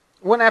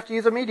wouldn't have to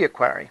use a media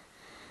query.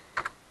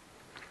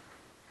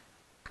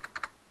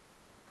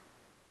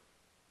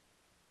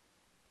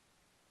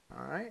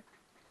 All right.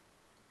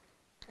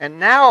 And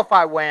now if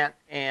I went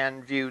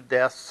and viewed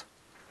this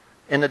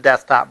in the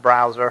desktop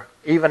browser,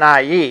 even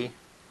IE,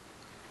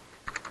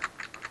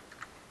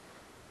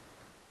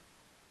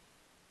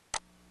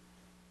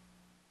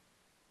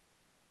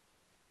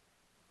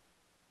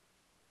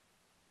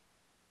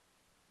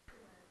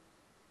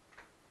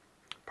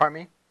 pardon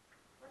me?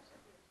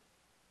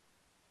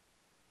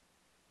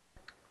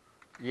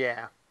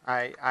 Yeah,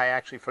 I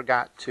actually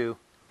forgot to.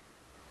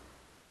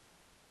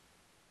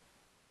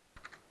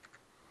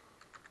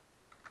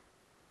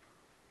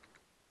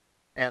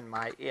 And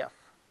my if.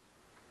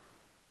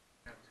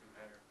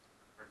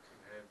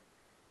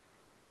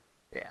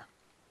 Yeah.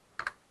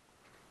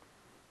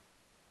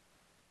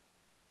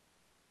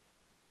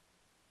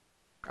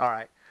 All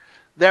right.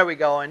 There we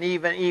go. And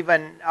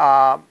even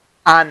on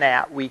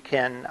that we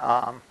can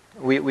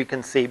we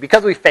can see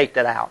because we faked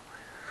it out.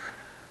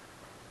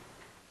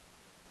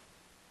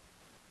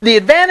 The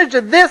advantage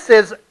of this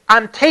is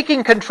I'm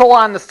taking control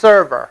on the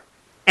server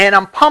and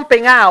I'm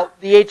pumping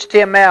out the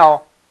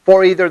HTML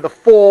for either the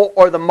full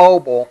or the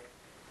mobile.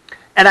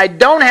 And I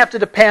don't have to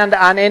depend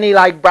on any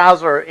like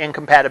browser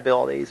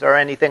incompatibilities or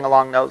anything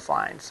along those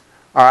lines.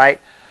 All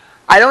right?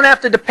 I don't have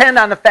to depend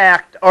on the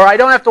fact, or I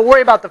don't have to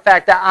worry about the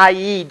fact that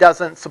IE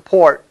doesn't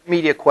support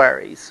media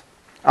queries.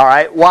 All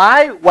right?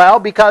 Why? Well,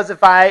 because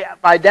if I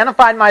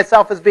identified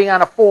myself as being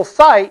on a full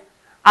site,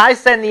 I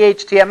send the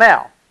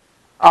HTML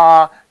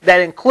that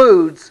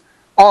includes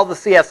all the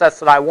CSS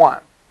that I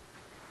want.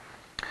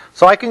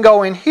 So I can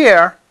go in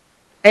here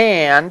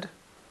and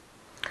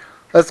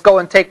let's go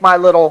and take my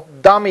little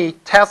dummy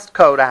test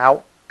code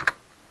out.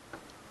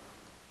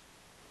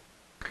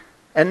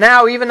 And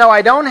now, even though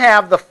I don't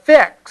have the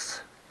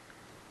fix,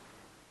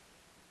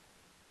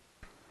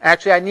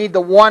 actually I need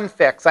the one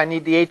fix. I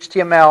need the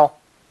HTML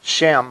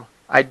shim.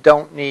 I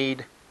don't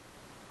need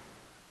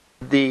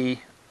the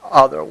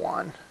other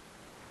one.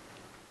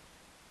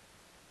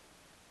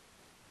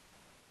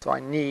 So I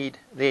need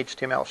the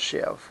HTML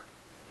shiv.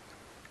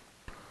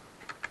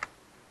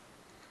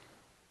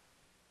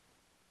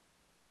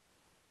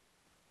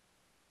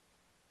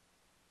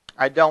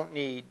 I don't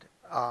need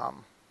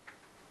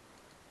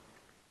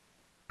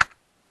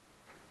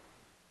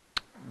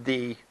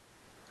the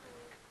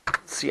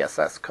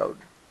CSS code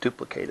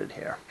duplicated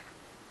here.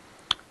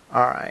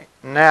 All right,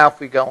 now if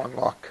we go and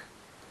look,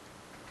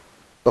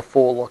 the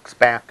full looks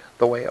back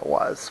the way it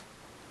was.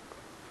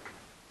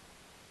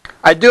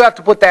 I do have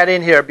to put that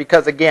in here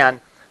because,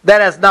 again, that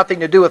has nothing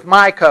to do with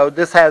my code.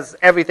 This has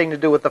everything to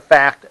do with the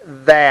fact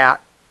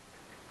that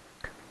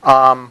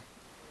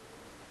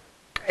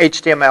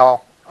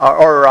HTML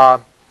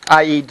or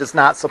IE does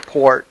not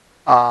support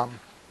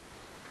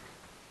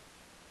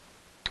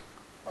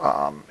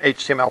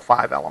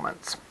HTML5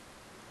 elements.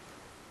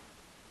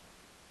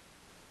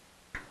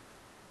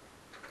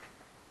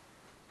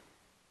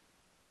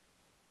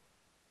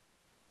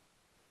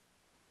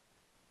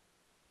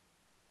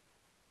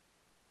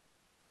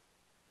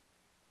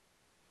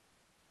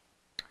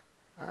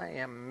 I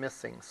am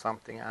missing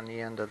something on the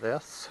end of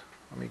this.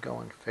 Let me go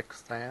and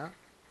fix that.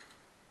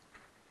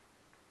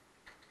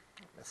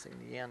 Missing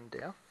the end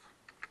diff.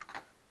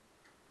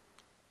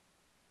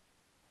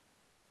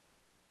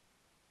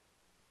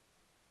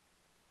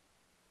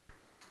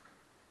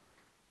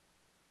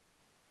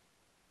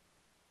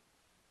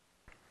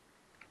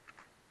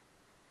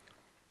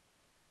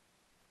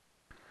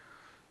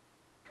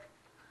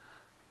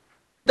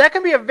 That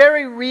can be a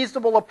very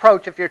reasonable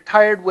approach if you're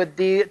tired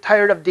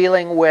of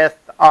dealing with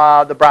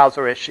the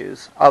browser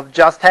issues, of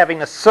just having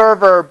the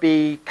server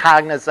be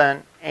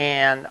cognizant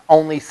and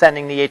only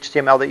sending the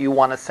HTML that you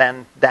want to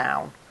send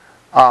down,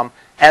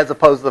 as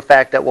opposed to the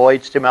fact that, well,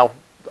 HTML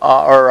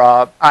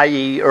or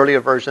IE earlier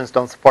versions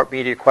don't support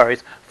media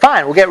queries.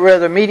 Fine, we'll get rid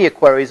of the media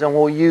queries and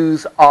we'll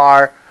use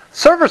our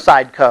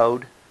server-side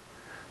code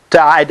to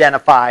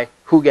identify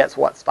who gets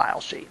what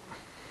style sheet.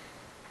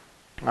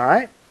 All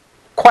right?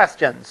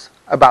 Questions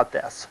about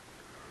this?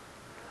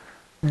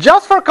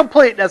 Just for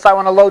completeness, I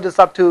want to load this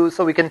up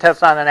so we can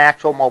test on an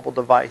actual mobile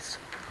device.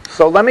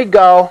 So let me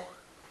go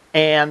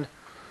and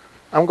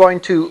I'm going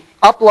to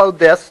upload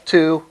this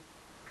to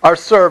our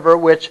server,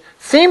 which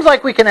seems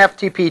like we can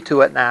FTP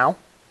to it now.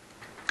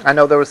 I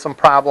know there was some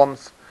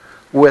problems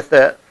with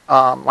it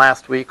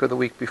last week or the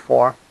week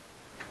before.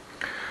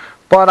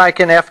 But I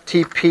can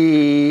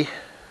FTP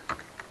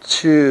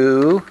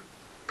to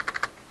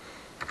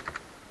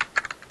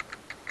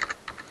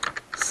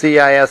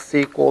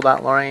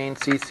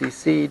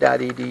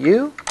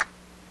CISSQL.LorraineCCC.edu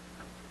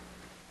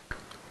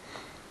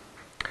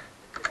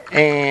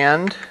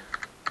and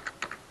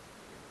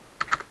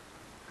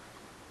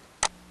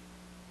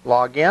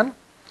log in.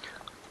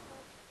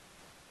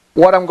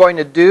 What I'm going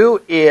to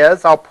do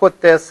is I'll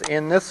put this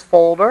in this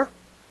folder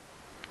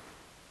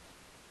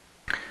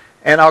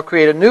and I'll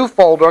create a new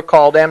folder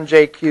called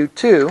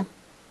MJQ2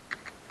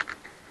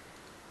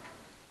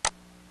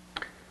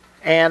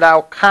 and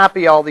I'll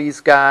copy all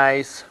these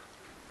guys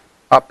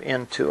up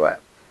into it.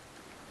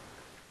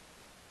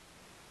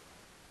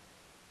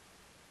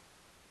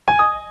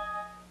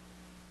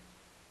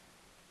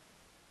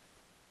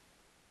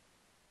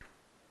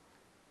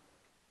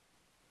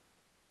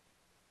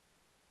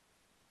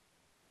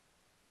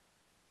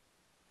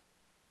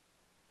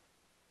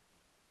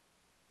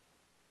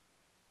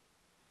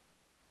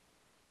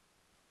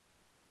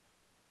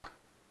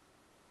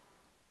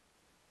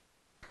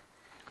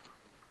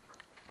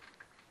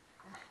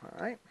 All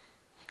right.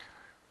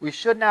 We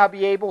should now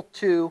be able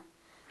to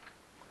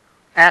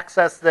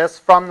access this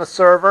from the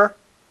server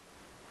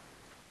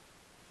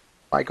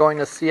by going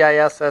to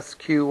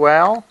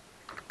CISSQL,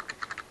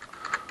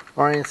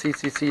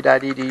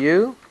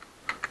 orientccc.edu,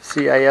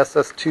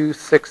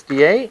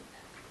 CISS268,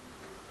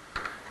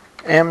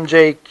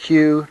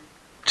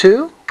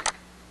 MJQ2,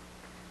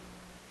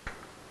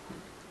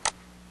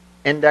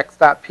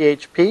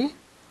 index.php,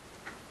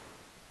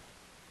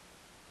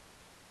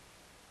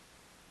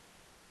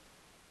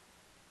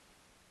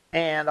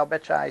 and I'll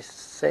bet you I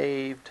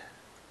saved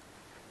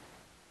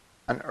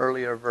an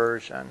earlier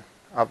version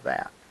of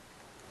that.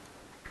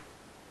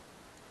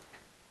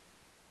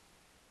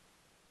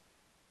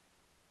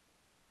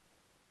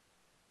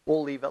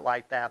 We'll leave it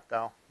like that,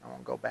 though. I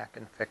won't go back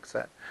and fix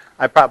it.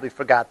 I probably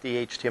forgot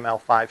the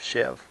HTML5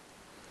 shiv.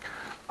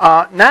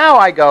 Now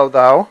I go,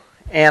 though,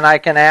 and I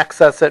can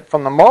access it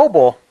from the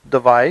mobile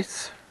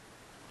device.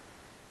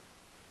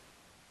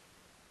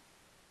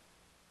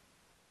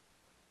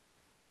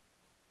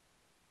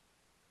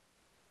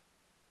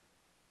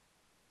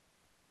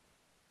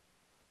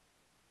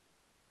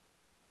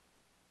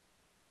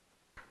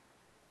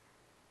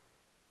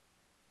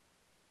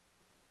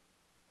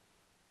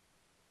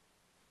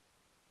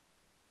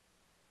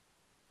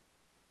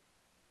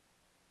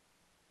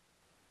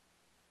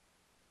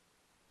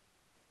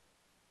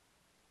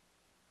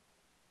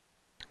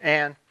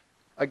 And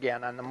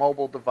again, on the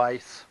mobile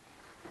device,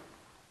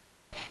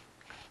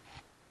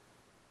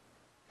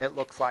 it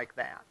looks like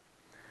that.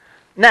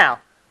 Now,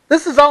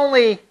 this is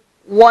only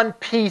one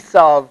piece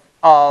of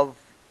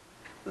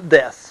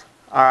this,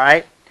 all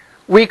right?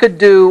 We could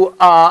do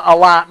a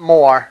lot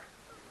more.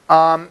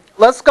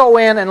 Let's go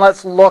in and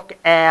let's look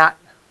at,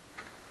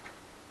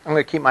 I'm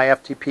going to keep my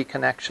FTP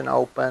connection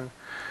open,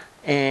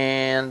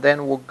 and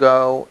then we'll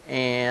go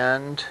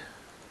and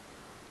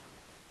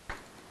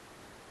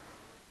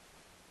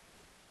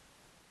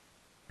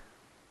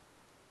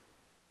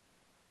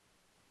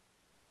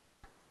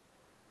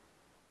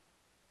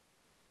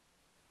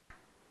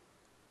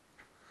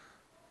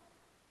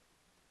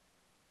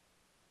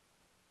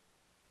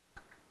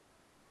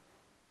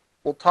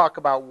we'll talk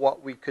about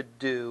what we could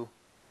do.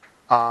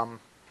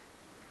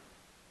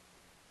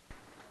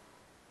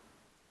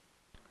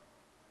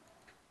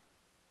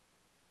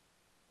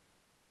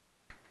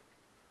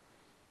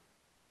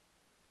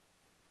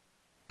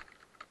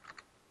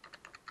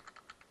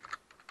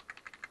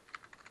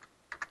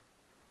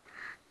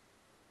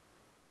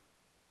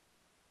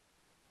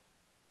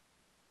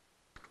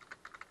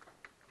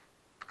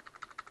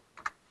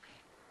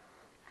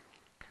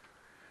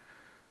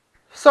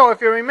 So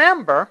if you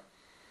remember,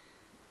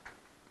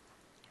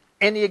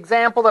 in the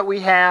example that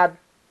we had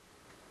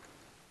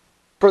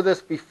for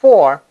this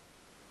before,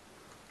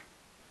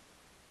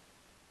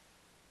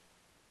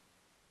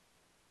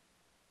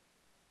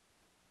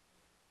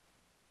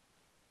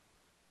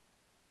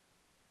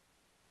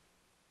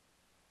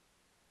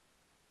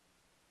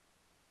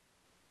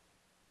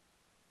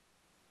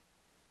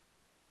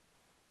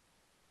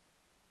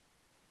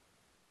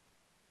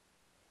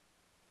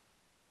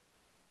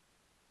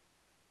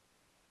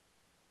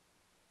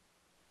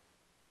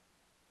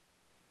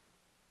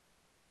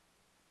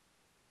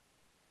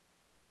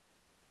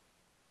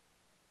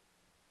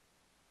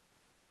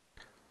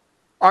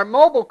 our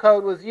mobile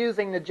code was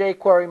using the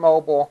jQuery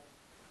mobile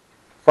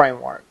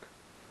framework.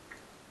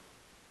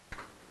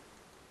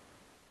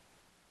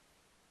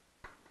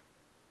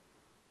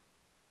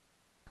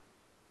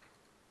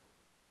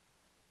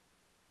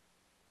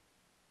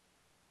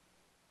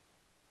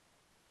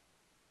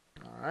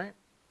 All right.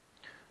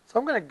 So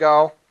I'm going to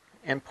go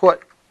and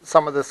put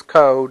some of this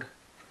code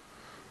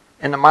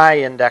into my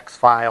index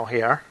file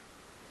here.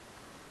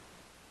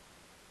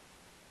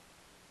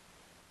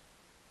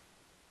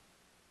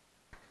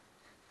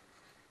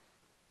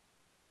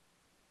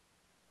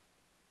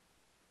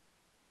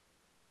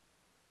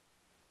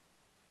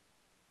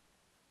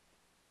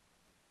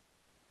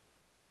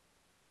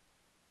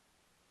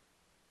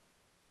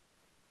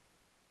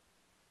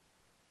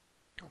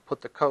 I'll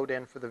put the code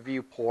in for the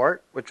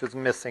viewport, which was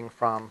missing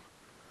from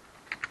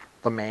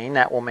the main.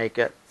 That will make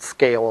it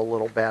scale a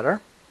little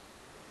better.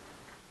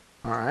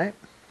 All right.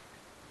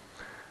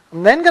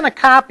 I'm then going to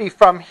copy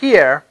from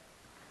here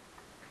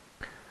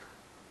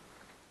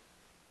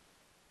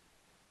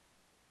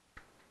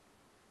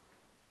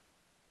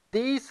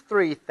these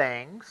three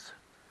things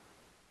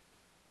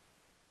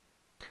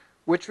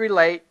which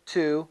relate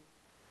to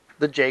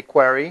the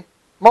jQuery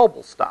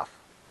mobile stuff.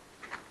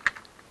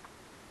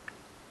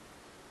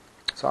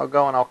 So I'll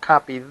go and I'll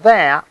copy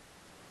that.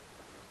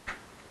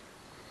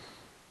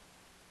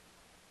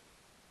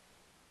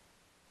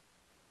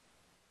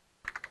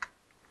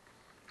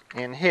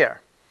 in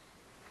here.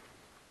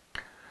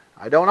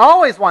 I don't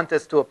always want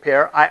this to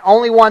appear. I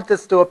only want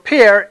this to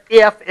appear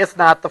if it's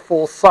not the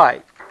full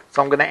site.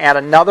 So I'm going to add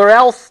another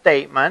else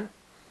statement.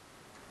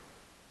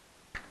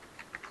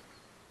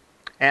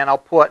 And I'll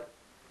put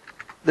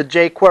the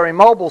jQuery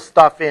mobile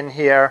stuff in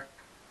here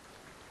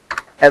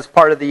as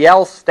part of the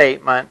else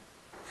statement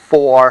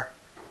for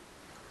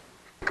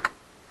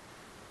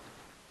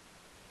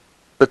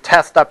the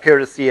test up here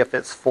to see if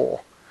it's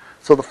full.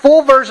 So the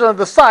full version of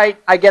the site,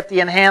 I get the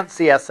enhanced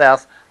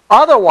CSS.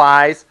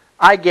 Otherwise,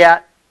 I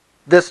get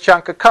this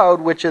chunk of code,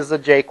 which is the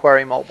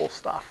jQuery mobile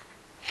stuff.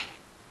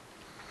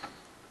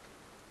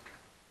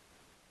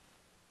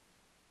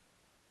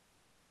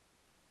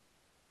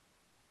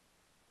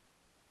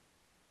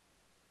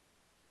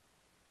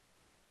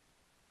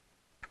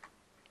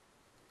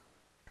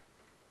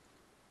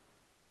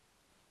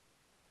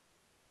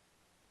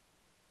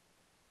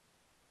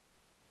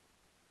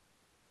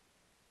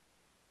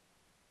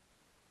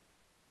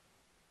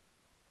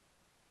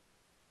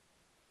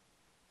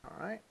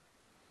 All right.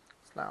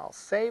 So now I'll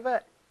save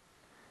it.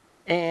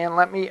 And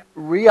let me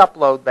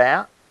re-upload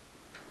that.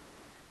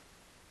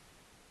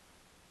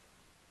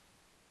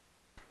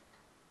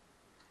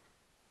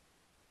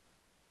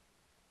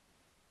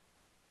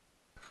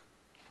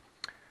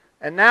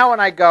 And now when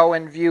I go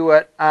and view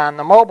it on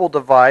the mobile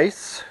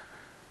device,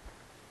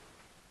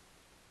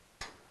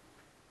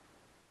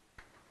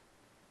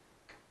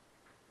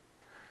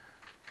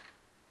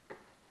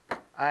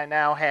 I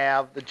now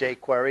have the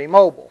jQuery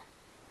mobile.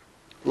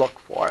 Look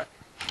for it.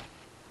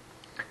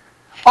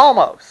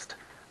 Almost.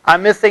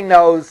 I'm missing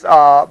those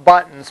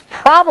buttons,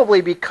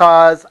 probably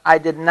because I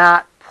did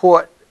not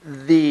put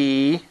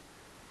the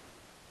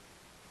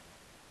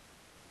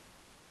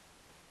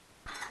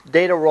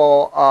data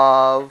role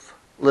of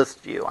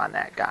list view on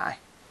that guy.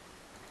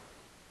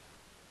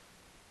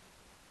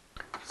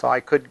 So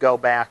I could go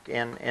back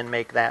and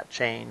make that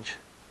change.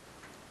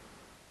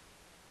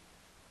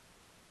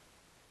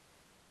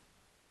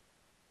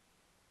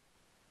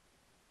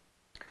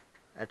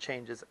 That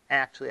change is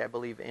actually, I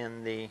believe,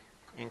 in the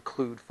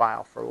include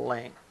file for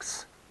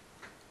links.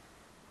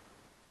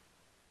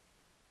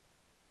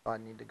 So I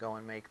need to go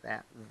and make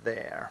that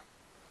there.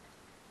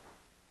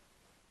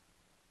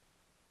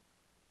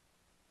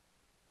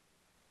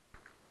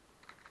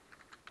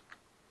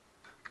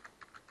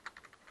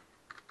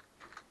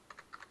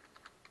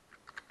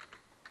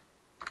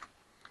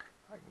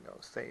 I can go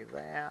save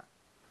that.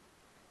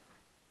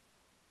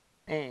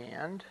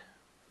 And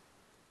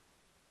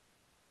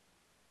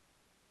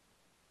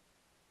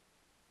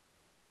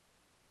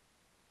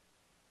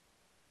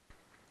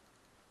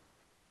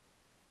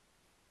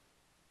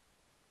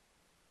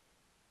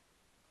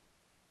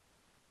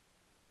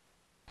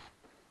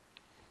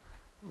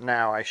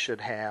now I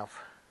should have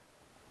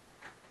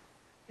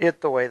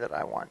it the way that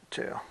I want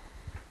to.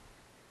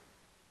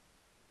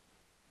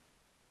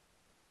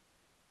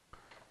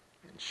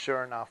 And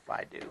sure enough,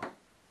 I do.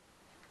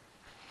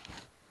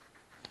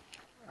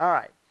 All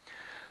right.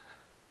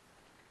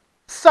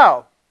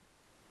 So,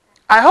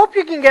 I hope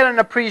you can get an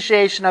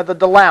appreciation of the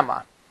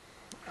dilemma,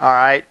 all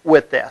right,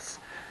 with this.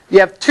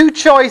 You have two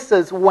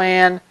choices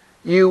when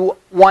you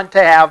want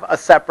to have a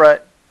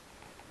separate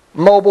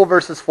mobile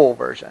versus full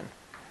version.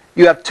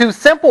 You have two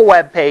simple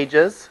web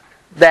pages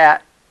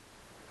that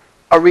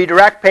a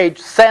redirect page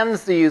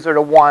sends the user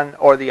to one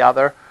or the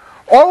other,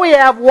 or we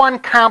have one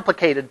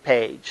complicated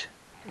page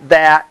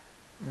that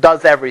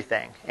does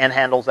everything and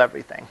handles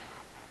everything.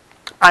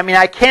 I mean,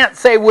 I can't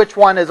say which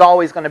one is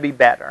always going to be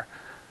better.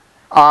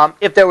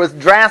 If there was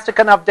drastic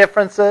enough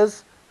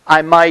differences,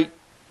 I might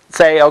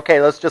say,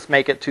 okay, let's just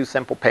make it two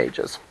simple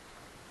pages.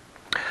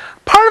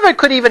 Part of it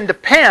could even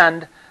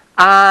depend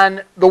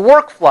on the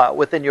workflow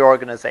within your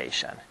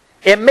organization.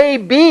 It may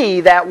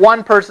be that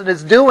one person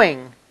is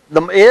doing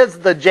is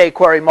the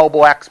jQuery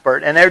mobile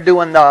expert, and they're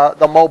doing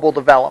the mobile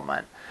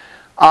development.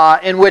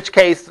 In which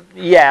case,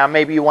 yeah,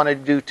 maybe you want to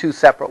do two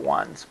separate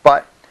ones.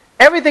 But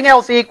everything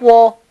else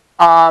equal,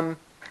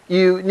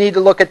 you need to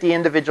look at the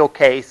individual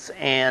case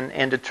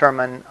and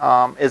determine,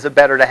 is it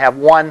better to have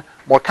one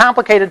more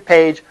complicated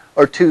page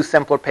or two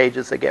simpler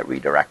pages that get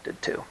redirected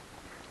to.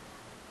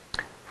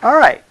 All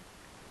right.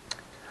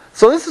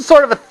 So this is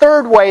sort of a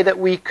third way that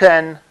we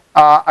can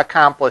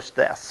accomplish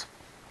this.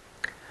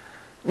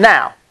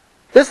 Now,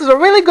 this is a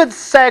really good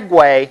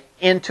segue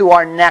into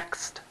our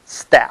next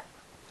step.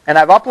 And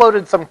I've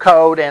uploaded some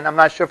code, and I'm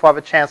not sure if I'll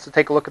have a chance to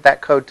take a look at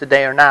that code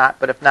today or not,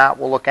 but if not,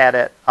 we'll look at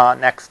it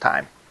next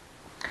time.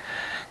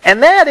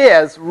 And that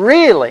is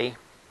really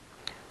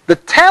the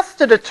test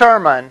to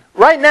determine,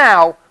 right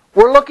now,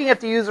 we're looking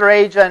at the user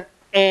agent,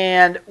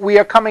 and we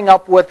are coming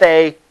up with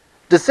a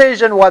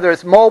decision whether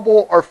it's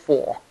mobile or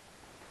full.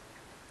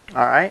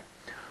 All right?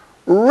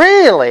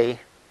 Really,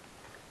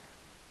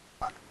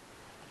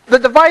 the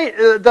device,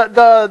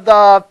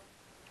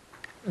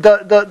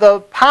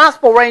 the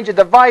possible range of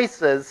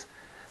devices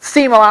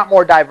seem a lot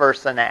more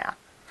diverse than that,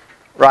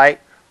 right?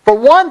 For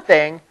one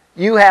thing,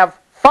 you have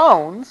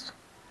phones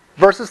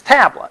versus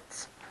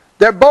tablets.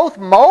 They're both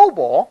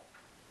mobile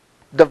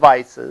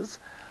devices,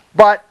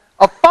 but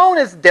a phone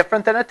is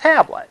different than a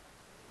tablet.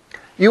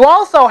 You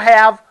also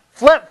have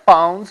flip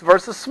phones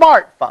versus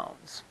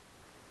smartphones.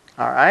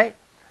 All right?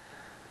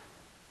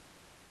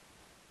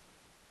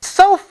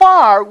 So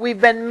far,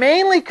 we've been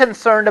mainly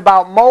concerned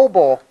about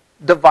mobile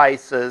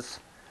devices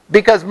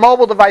because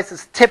mobile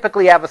devices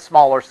typically have a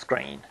smaller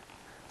screen.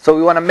 So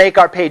we want to make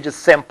our pages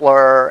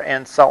simpler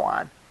and so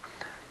on.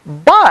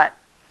 But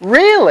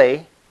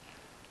really,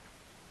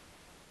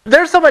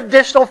 there's some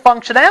additional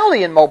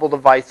functionality in mobile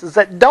devices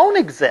that don't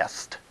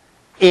exist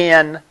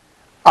in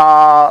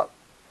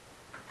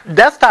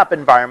desktop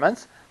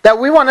environments that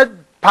we want to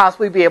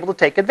possibly be able to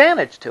take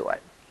advantage to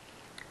it.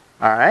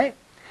 All right?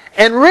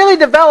 And really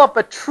develop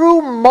a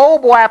true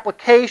mobile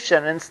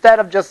application instead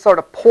of just sort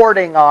of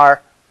porting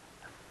our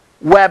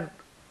web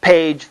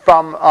page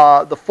from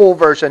the full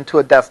version to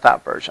a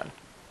desktop version.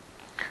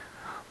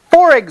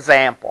 For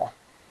example,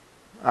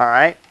 all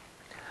right,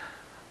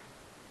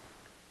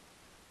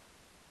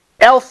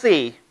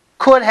 LC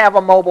could have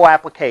a mobile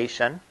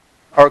application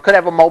or could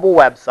have a mobile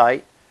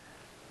website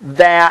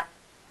that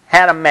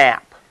had a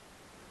map.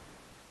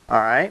 All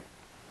right?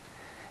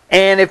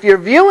 And if you're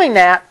viewing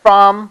that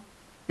from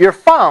your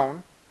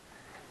phone,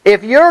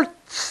 if you're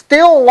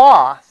still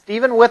lost,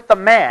 even with the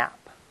map,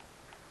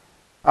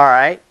 all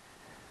right,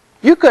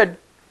 you could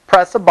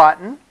press a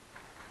button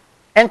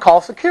and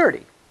call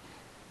security.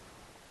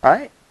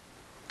 Right?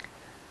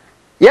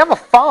 You have a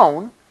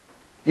phone.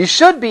 You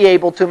should be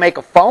able to make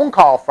a phone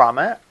call from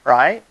it,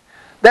 right?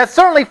 That's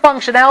certainly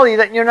functionality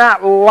that you're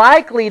not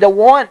likely to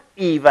want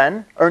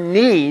even or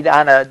need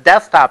on a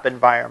desktop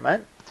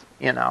environment.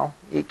 You know,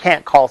 you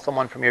can't call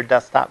someone from your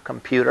desktop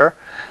computer,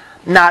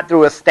 not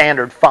through a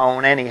standard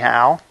phone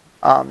anyhow.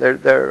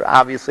 There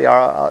obviously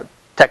are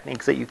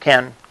techniques that you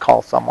can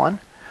call someone.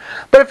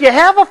 But if you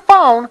have a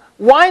phone,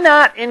 why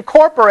not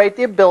incorporate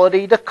the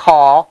ability to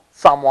call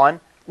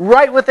someone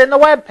right within the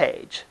web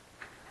page?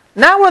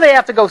 Not where they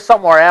have to go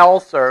somewhere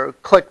else or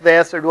click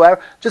this or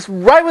whatever. Just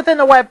right within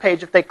the web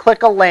page, if they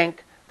click a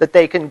link, that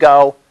they can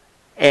go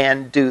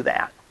and do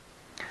that.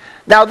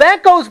 Now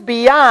that goes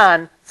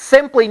beyond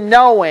simply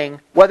knowing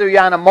whether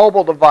you're on a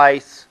mobile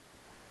device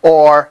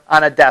or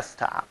on a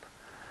desktop.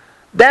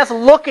 That's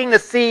looking to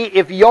see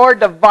if your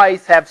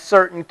device has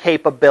certain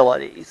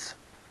capabilities.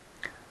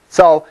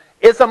 So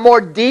it's a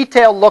more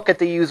detailed look at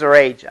the user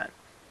agent.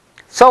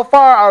 So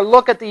far, our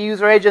look at the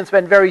user agent has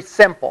been very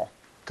simple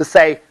to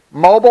say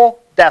mobile,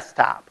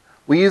 desktop.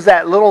 We use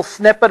that little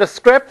snippet of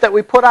script that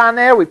we put on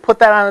there. We put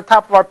that on the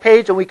top of our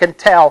page, and we can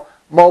tell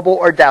mobile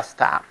or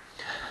desktop.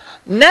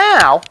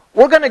 Now,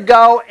 we're going to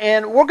go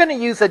and we're going to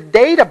use a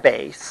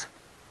database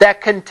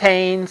that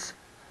contains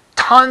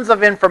tons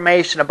of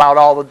information about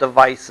all the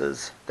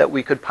devices that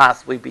we could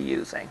possibly be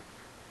using.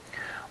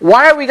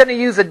 Why are we going to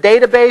use a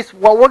database?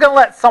 Well, we're going to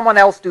let someone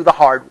else do the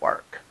hard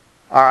work.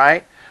 All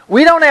right?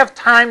 We don't have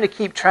time to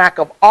keep track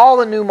of all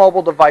the new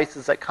mobile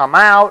devices that come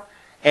out,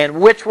 and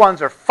which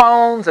ones are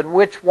phones, and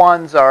which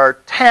ones are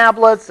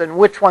tablets, and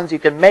which ones you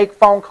can make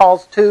phone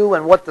calls to,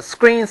 and what the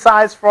screen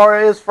size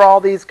is for all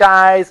these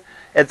guys,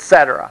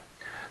 etc.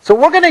 So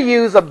we're going to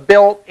use a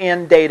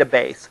built-in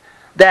database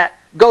that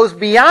goes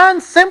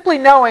beyond simply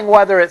knowing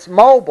whether it's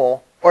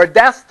mobile or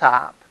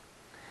desktop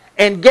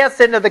and gets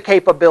into the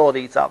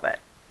capabilities of it.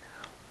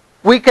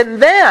 We can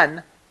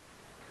then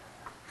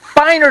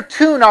finer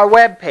tune our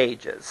web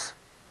pages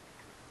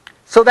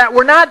so that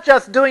we're not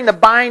just doing the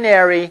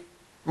binary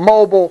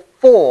mobile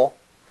full,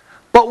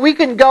 but we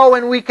can go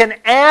and we can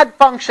add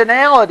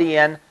functionality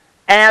in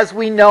as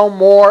we know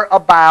more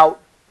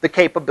about the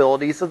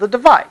capabilities of the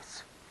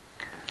device.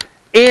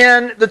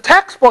 In the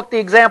textbook, the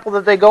example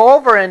that they go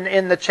over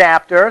in the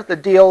chapter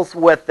that deals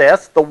with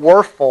this, the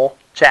Wurfel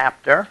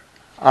chapter,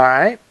 all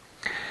right,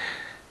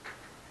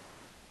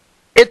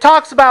 it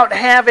talks about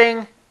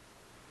having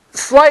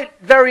slight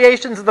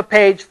variations of the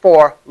page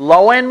for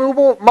low-end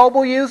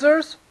mobile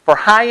users, for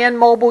high-end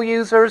mobile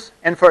users,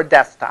 and for a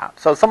desktop.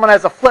 So someone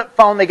has a flip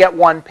phone, they get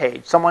one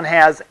page. Someone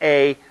has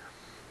a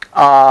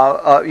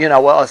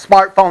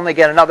smartphone, they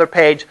get another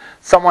page.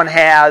 Someone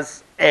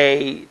has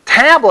a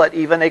tablet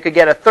even, they could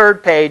get a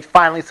third page.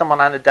 Finally, someone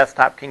on a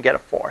desktop can get a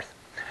fourth.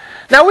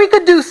 Now, we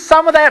could do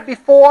some of that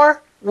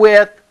before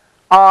with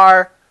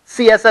our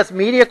CSS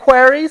media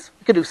queries.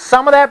 We could do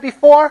some of that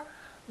before,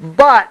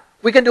 but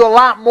we can do a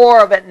lot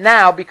more of it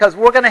now because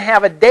we're going to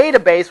have a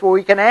database where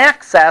we can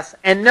access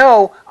and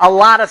know a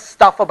lot of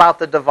stuff about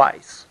the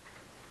device.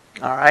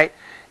 All right?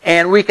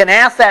 And we can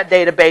ask that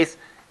database,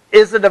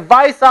 is the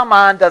device I'm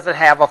on, does it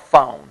have a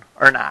phone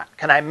or not?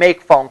 Can I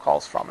make phone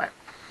calls from it?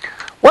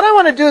 What I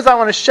want to do is I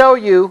want to show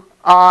you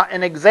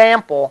an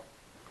example.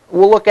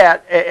 We'll look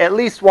at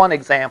least one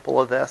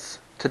example of this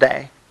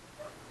today.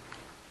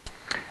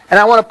 And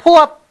I want to pull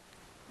up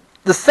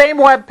the same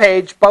web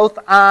page both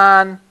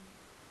on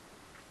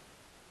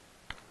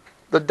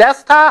the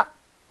desktop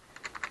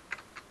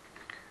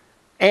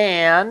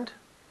and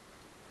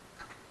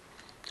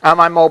on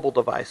my mobile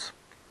device.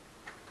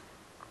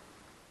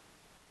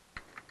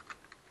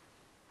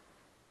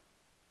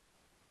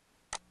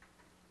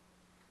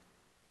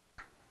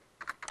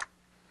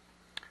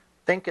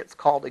 I think it's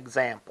called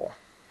example.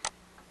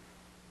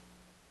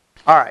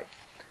 All right.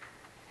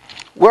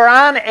 We're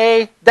on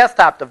a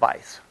desktop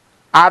device.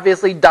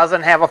 Obviously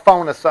doesn't have a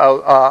phone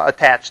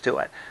attached to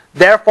it.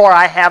 Therefore,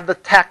 I have the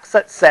text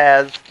that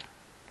says,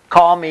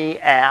 call me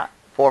at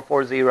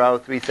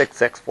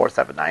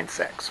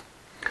 440-366-4796.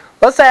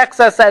 Let's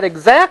access that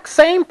exact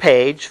same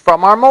page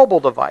from our mobile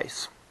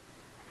device.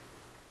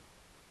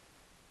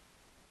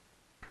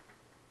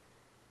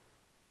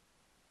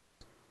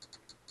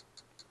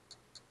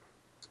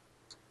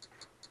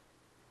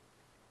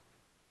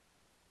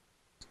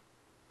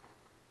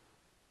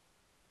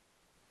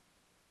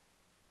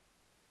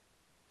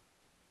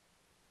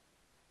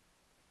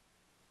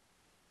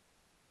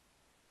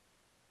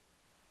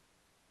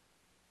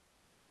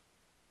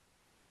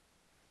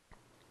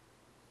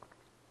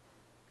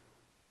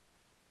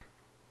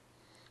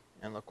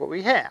 And look what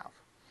we have.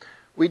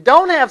 We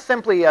don't have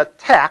simply a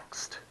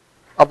text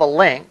of a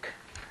link.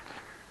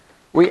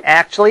 We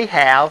actually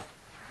have,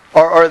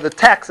 or the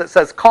text that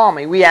says call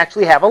me, we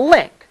actually have a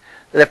link.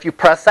 That if you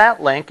press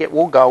that link, it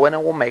will go and it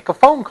will make a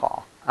phone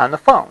call on the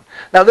phone.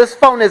 Now this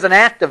phone isn't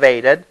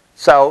activated,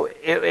 so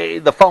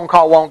the phone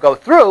call won't go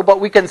through,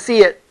 but we can see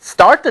it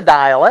start to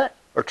dial it,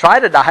 or try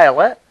to dial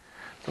it.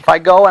 So if I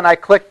go and I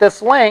click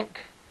this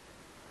link,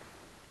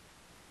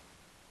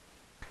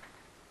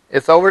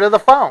 it's over to the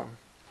phone.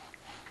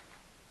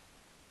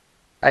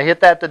 I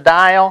hit that to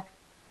dial.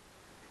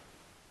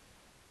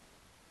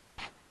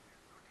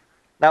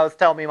 Now it's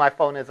telling me my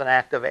phone isn't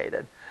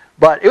activated.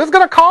 But it was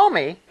going to call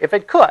me if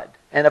it could.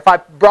 And if I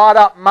brought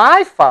up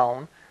my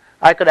phone,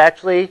 I could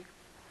actually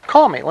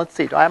call me. Let's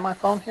see, do I have my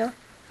phone here?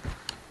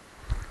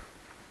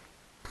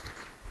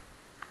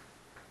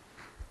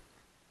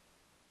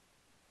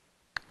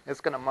 It's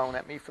going to moan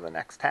at me for the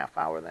next half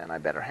hour then. I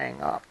better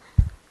hang up.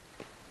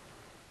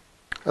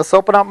 Let's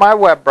open up my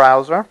web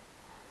browser.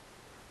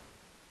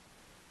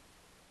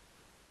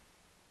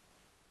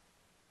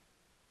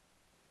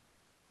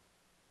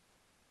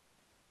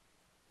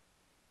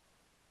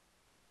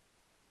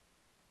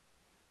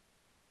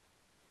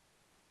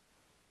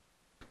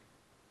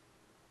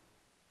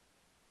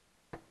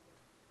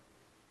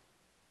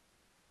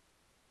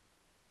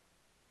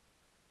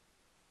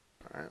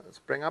 All right, let's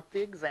bring up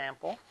the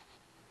example.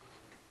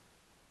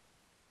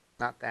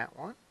 Not that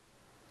one.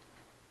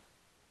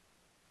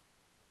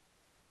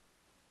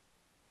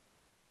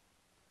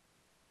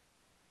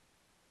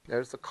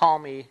 There's the call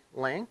me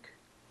link.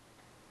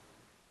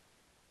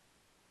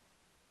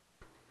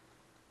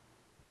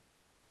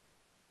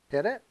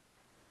 Hit it.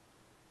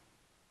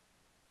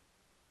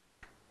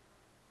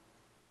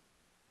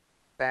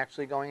 It's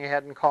actually going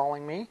ahead and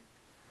calling me.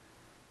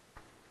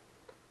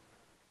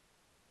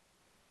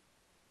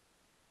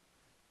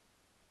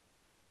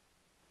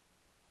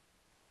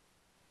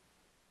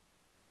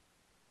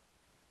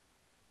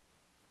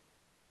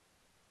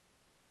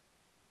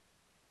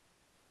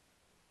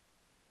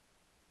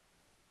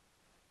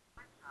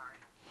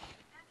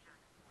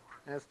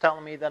 And it's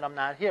telling me that I'm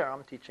not here.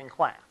 I'm teaching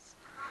class.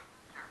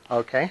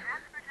 Okay.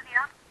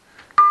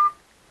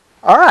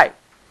 All right.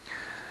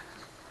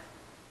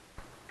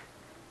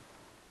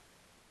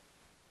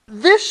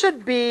 This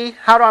should be,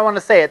 how do I want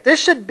to say it? This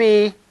should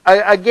be,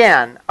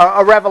 again,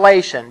 a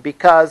revelation,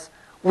 because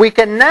we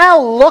can now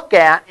look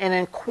at and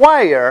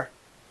inquire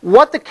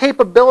what the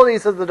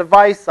capabilities of the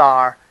device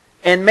are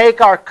and make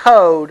our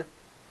code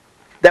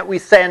that we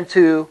send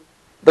to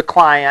the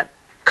client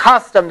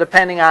custom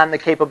depending on the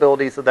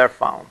capabilities of their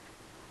phone.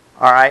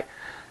 All right?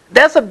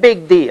 That's a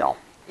big deal,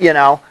 you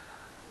know.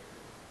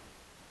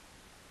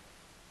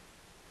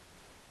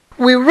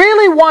 We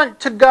really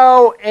want to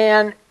go,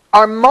 and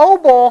our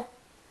mobile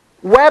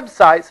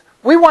websites,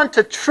 we want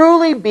to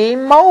truly be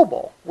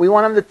mobile. We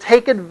want them to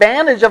take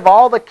advantage of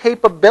all the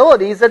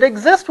capabilities that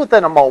exist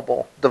within a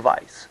mobile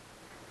device.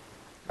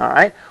 All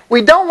right?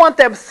 We don't want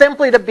them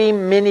simply to be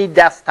mini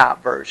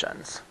desktop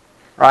versions,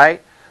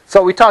 right?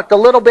 So we talked a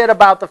little bit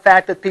about the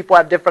fact that people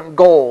have different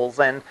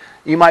goals, and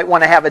you might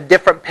want to have a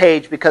different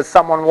page because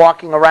someone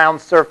walking around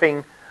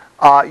surfing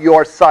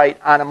your site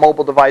on a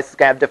mobile device is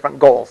going to have different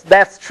goals.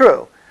 That's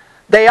true.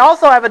 They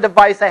also have a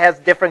device that has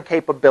different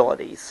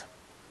capabilities.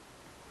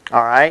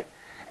 All right?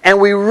 And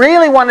we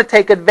really want to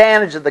take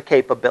advantage of the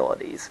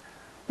capabilities.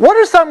 What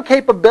are some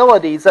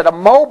capabilities that a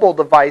mobile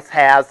device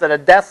has that a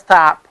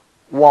desktop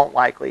won't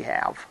likely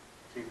have?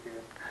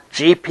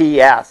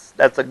 GPS.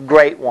 That's a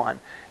great one.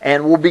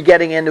 And we'll be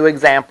getting into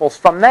examples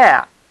from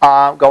that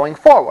going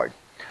forward.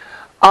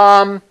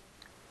 A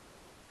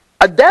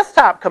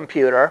desktop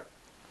computer,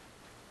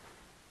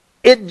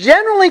 it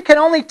generally can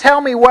only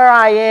tell me where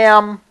I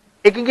am.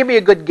 It can give me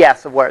a good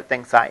guess of where it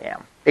thinks I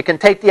am. It can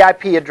take the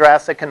IP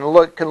address. It can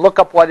look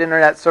up what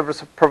internet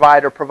service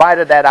provider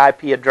provided that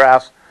IP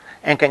address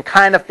and can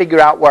kind of figure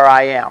out where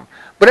I am.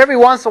 But every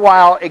once in a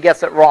while, it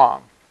gets it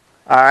wrong.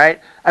 All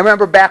right? I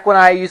remember back when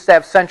I used to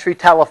have Century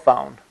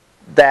Telephone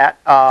that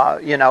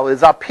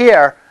is up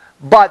here,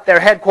 but their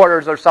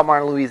headquarters are somewhere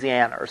in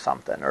Louisiana or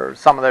something, or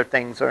some of their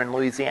things are in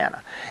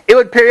Louisiana. It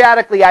would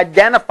periodically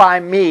identify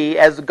me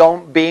as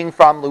being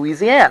from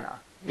Louisiana.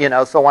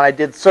 So when I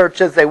did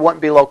searches, they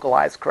wouldn't be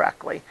localized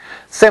correctly,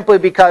 simply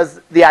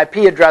because the IP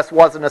address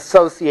wasn't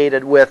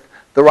associated with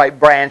the right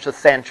branch of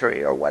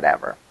Century or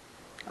whatever.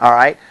 All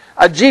right.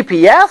 A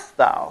GPS,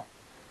 though,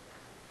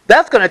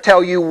 that's going to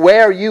tell you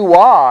where you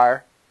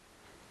are,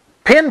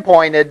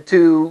 pinpointed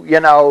to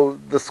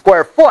the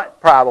square foot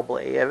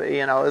probably.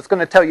 It's going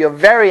to tell you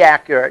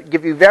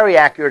give you very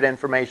accurate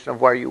information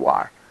of where you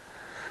are.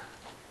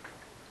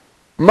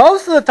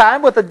 Most of the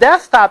time with a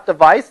desktop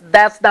device,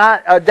 that's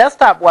not a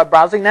desktop web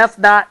browsing. That's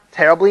not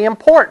terribly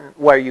important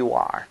where you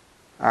are.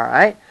 All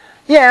right.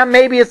 Yeah,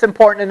 maybe it's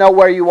important to know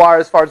where you are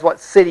as far as what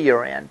city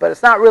you're in, but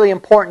it's not really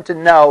important to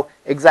know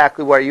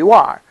exactly where you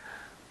are.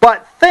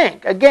 But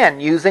think, again,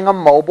 using a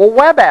mobile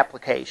web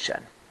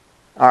application.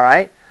 All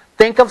right?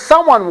 Think of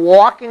someone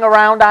walking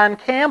around on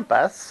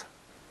campus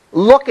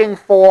looking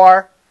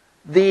for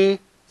the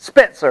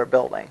Spitzer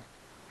building.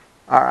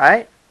 All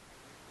right?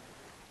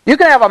 You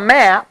can have a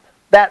map,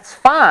 that's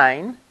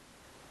fine,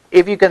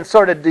 if you can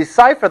sort of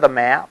decipher the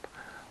map,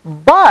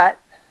 but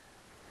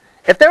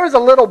if there was a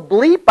little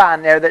bleep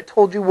on there that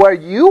told you where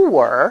you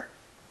were,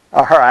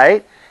 all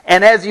right,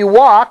 and as you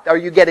walked, are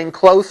you getting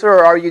closer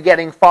or are you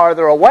getting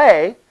farther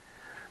away,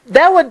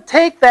 that would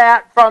take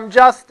that from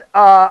just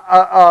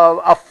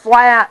a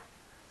flat,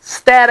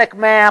 static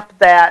map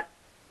that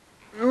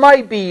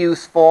might be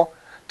useful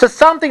to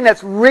something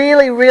that's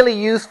really, really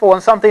useful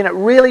and something that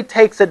really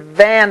takes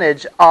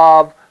advantage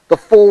of the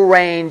full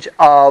range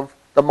of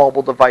the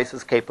mobile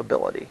device's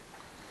capability.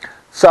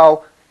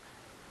 So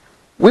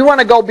we want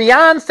to go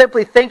beyond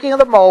simply thinking of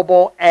the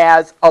mobile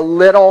as a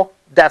little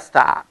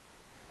desktop.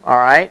 All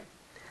right?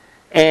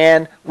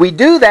 And we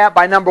do that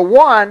by, number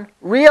one,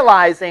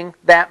 realizing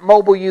that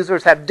mobile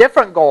users have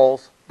different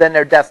goals than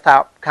their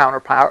desktop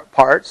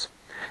counterparts.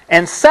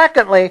 And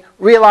secondly,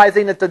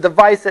 realizing that the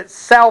device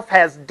itself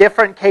has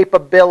different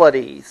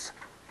capabilities.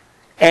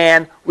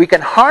 And we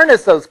can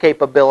harness those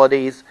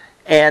capabilities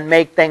and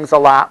make things a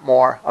lot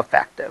more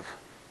effective.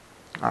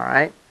 All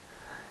right?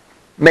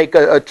 Make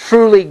a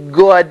truly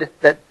good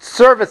that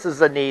services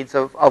the needs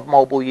of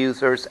mobile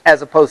users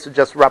as opposed to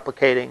just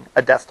replicating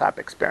a desktop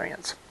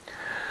experience.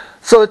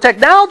 So the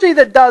technology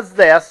that does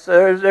this,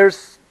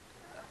 there's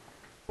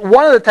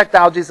one of the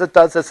technologies that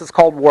does this is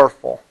called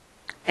Wurfel.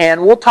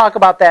 And we'll talk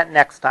about that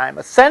next time.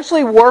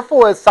 Essentially,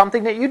 Wurfel is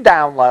something that you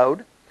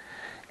download,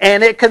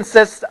 and it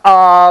consists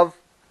of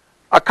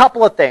a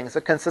couple of things.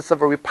 It consists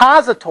of a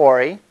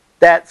repository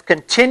that's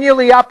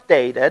continually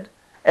updated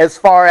as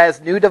far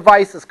as new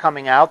devices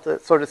coming out,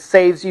 that sort of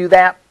saves you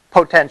that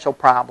potential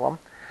problem.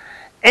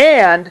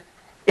 And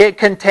it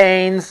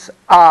contains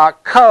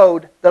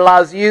code that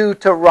allows you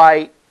to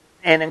write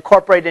and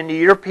incorporate into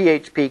your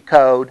PHP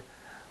code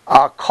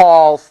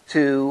calls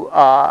to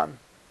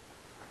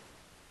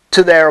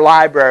their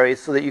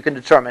libraries so that you can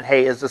determine,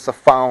 hey, is this a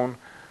phone?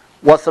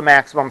 What's the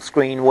maximum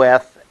screen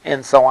width?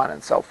 And so on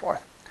and so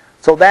forth.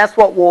 So that's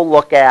what we'll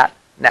look at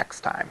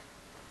next time.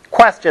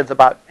 Questions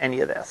about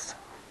any of this?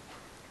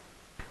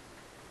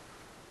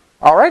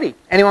 Alrighty.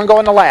 Anyone go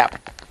in the lab?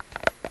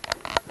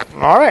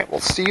 All right.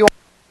 We'll see you.